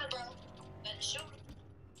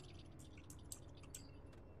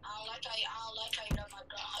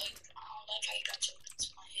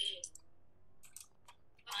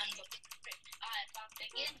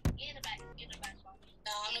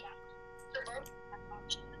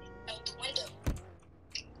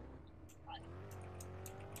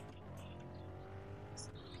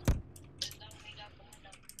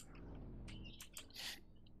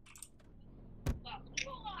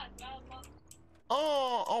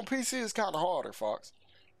 on PC is kind of harder, Fox.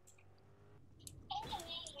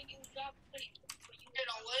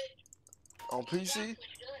 On PC,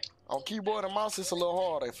 on keyboard and mouse, it's a little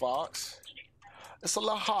harder, Fox. It's a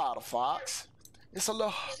little harder, Fox. It's a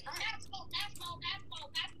little.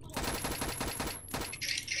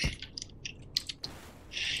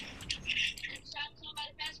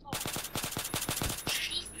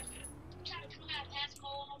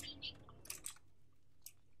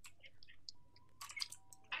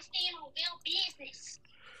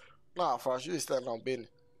 Nah, Fox, you ain't standing on business.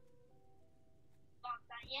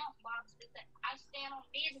 I stand on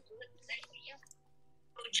business with the same thing.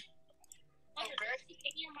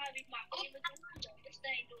 It might be my favorite one. This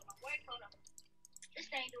thing doing the work. Hold on. This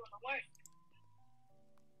thing doing the work.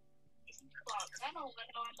 It's clock. I don't even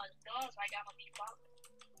know how much guns I got on me clock.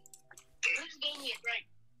 Which game is right?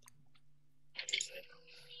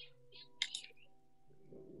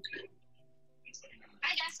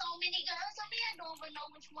 I got so many guns on me, I don't even know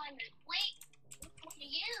which one to wait, which one to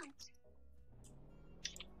use.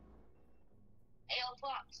 Hey,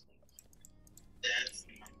 Fox.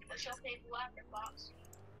 What's your favorite weapon, Fox?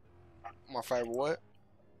 My favorite what?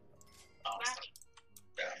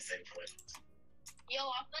 Yo,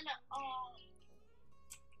 I'm gonna,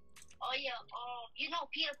 oh yeah, you know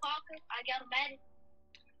Peter Parker? I got him at it.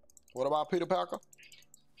 What about Peter Parker?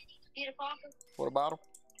 Peter Parker? What about him?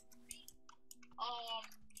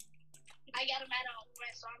 I got him at a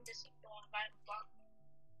rent, so I'm just going to buy him Fox.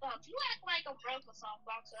 Fox, you act like I'm broke or something,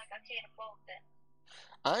 Fox, like I can't afford that.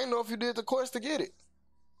 I ain't know if you did the quest to get it.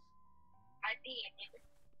 I did, nigga.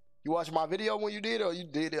 You watched my video when you did it, or you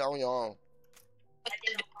did it on your own? I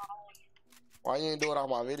did it on my own. Why you ain't do it on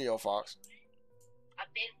my video, Fox? I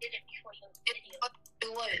did it before your video.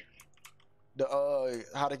 Do what? The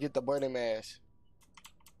how to get the bunny mask.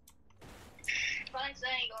 Fox, I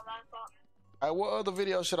ain't gonna lie, Fox. Hey, what other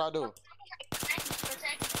video should I do?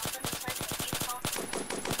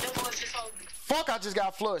 Fuck, I just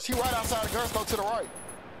got flushed. He right outside the gun store to the right.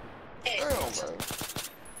 Damn, man.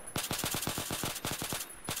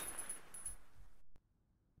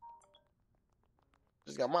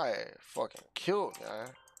 Just got my ass fucking killed,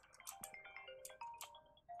 man.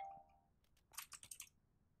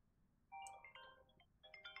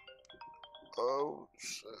 Oh,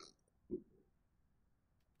 shit.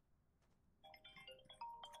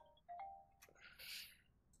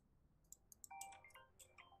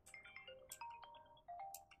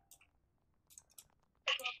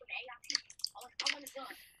 I want a gun.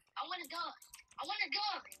 I want a gun. I want a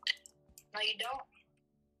gun. No, you don't.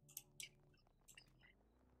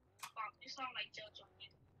 Fuck, you sound like JoJo.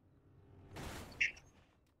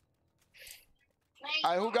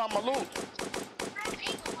 Hey, who got my loot?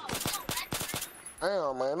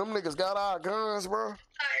 Damn, man, them niggas got our guns, bro. I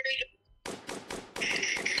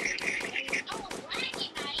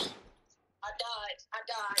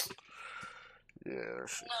died. Yeah,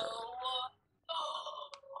 shit. No.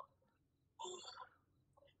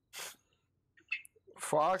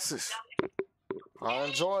 Foxes. I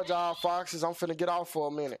enjoyed y'all, Foxes. I'm finna get off for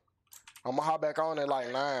a minute. I'm gonna hop back on at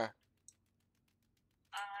like 9.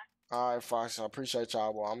 All right, Foxes. I appreciate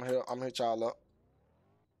y'all, boy. I'm here. I'm hit y'all up.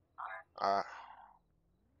 All right.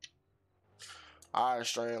 All right,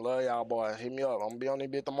 Strain. Love y'all, boy. Hit me up. I'm gonna be on this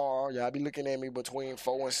bit tomorrow. Y'all be looking at me between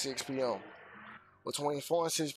 4 and 6 p.m. Between 4 and 6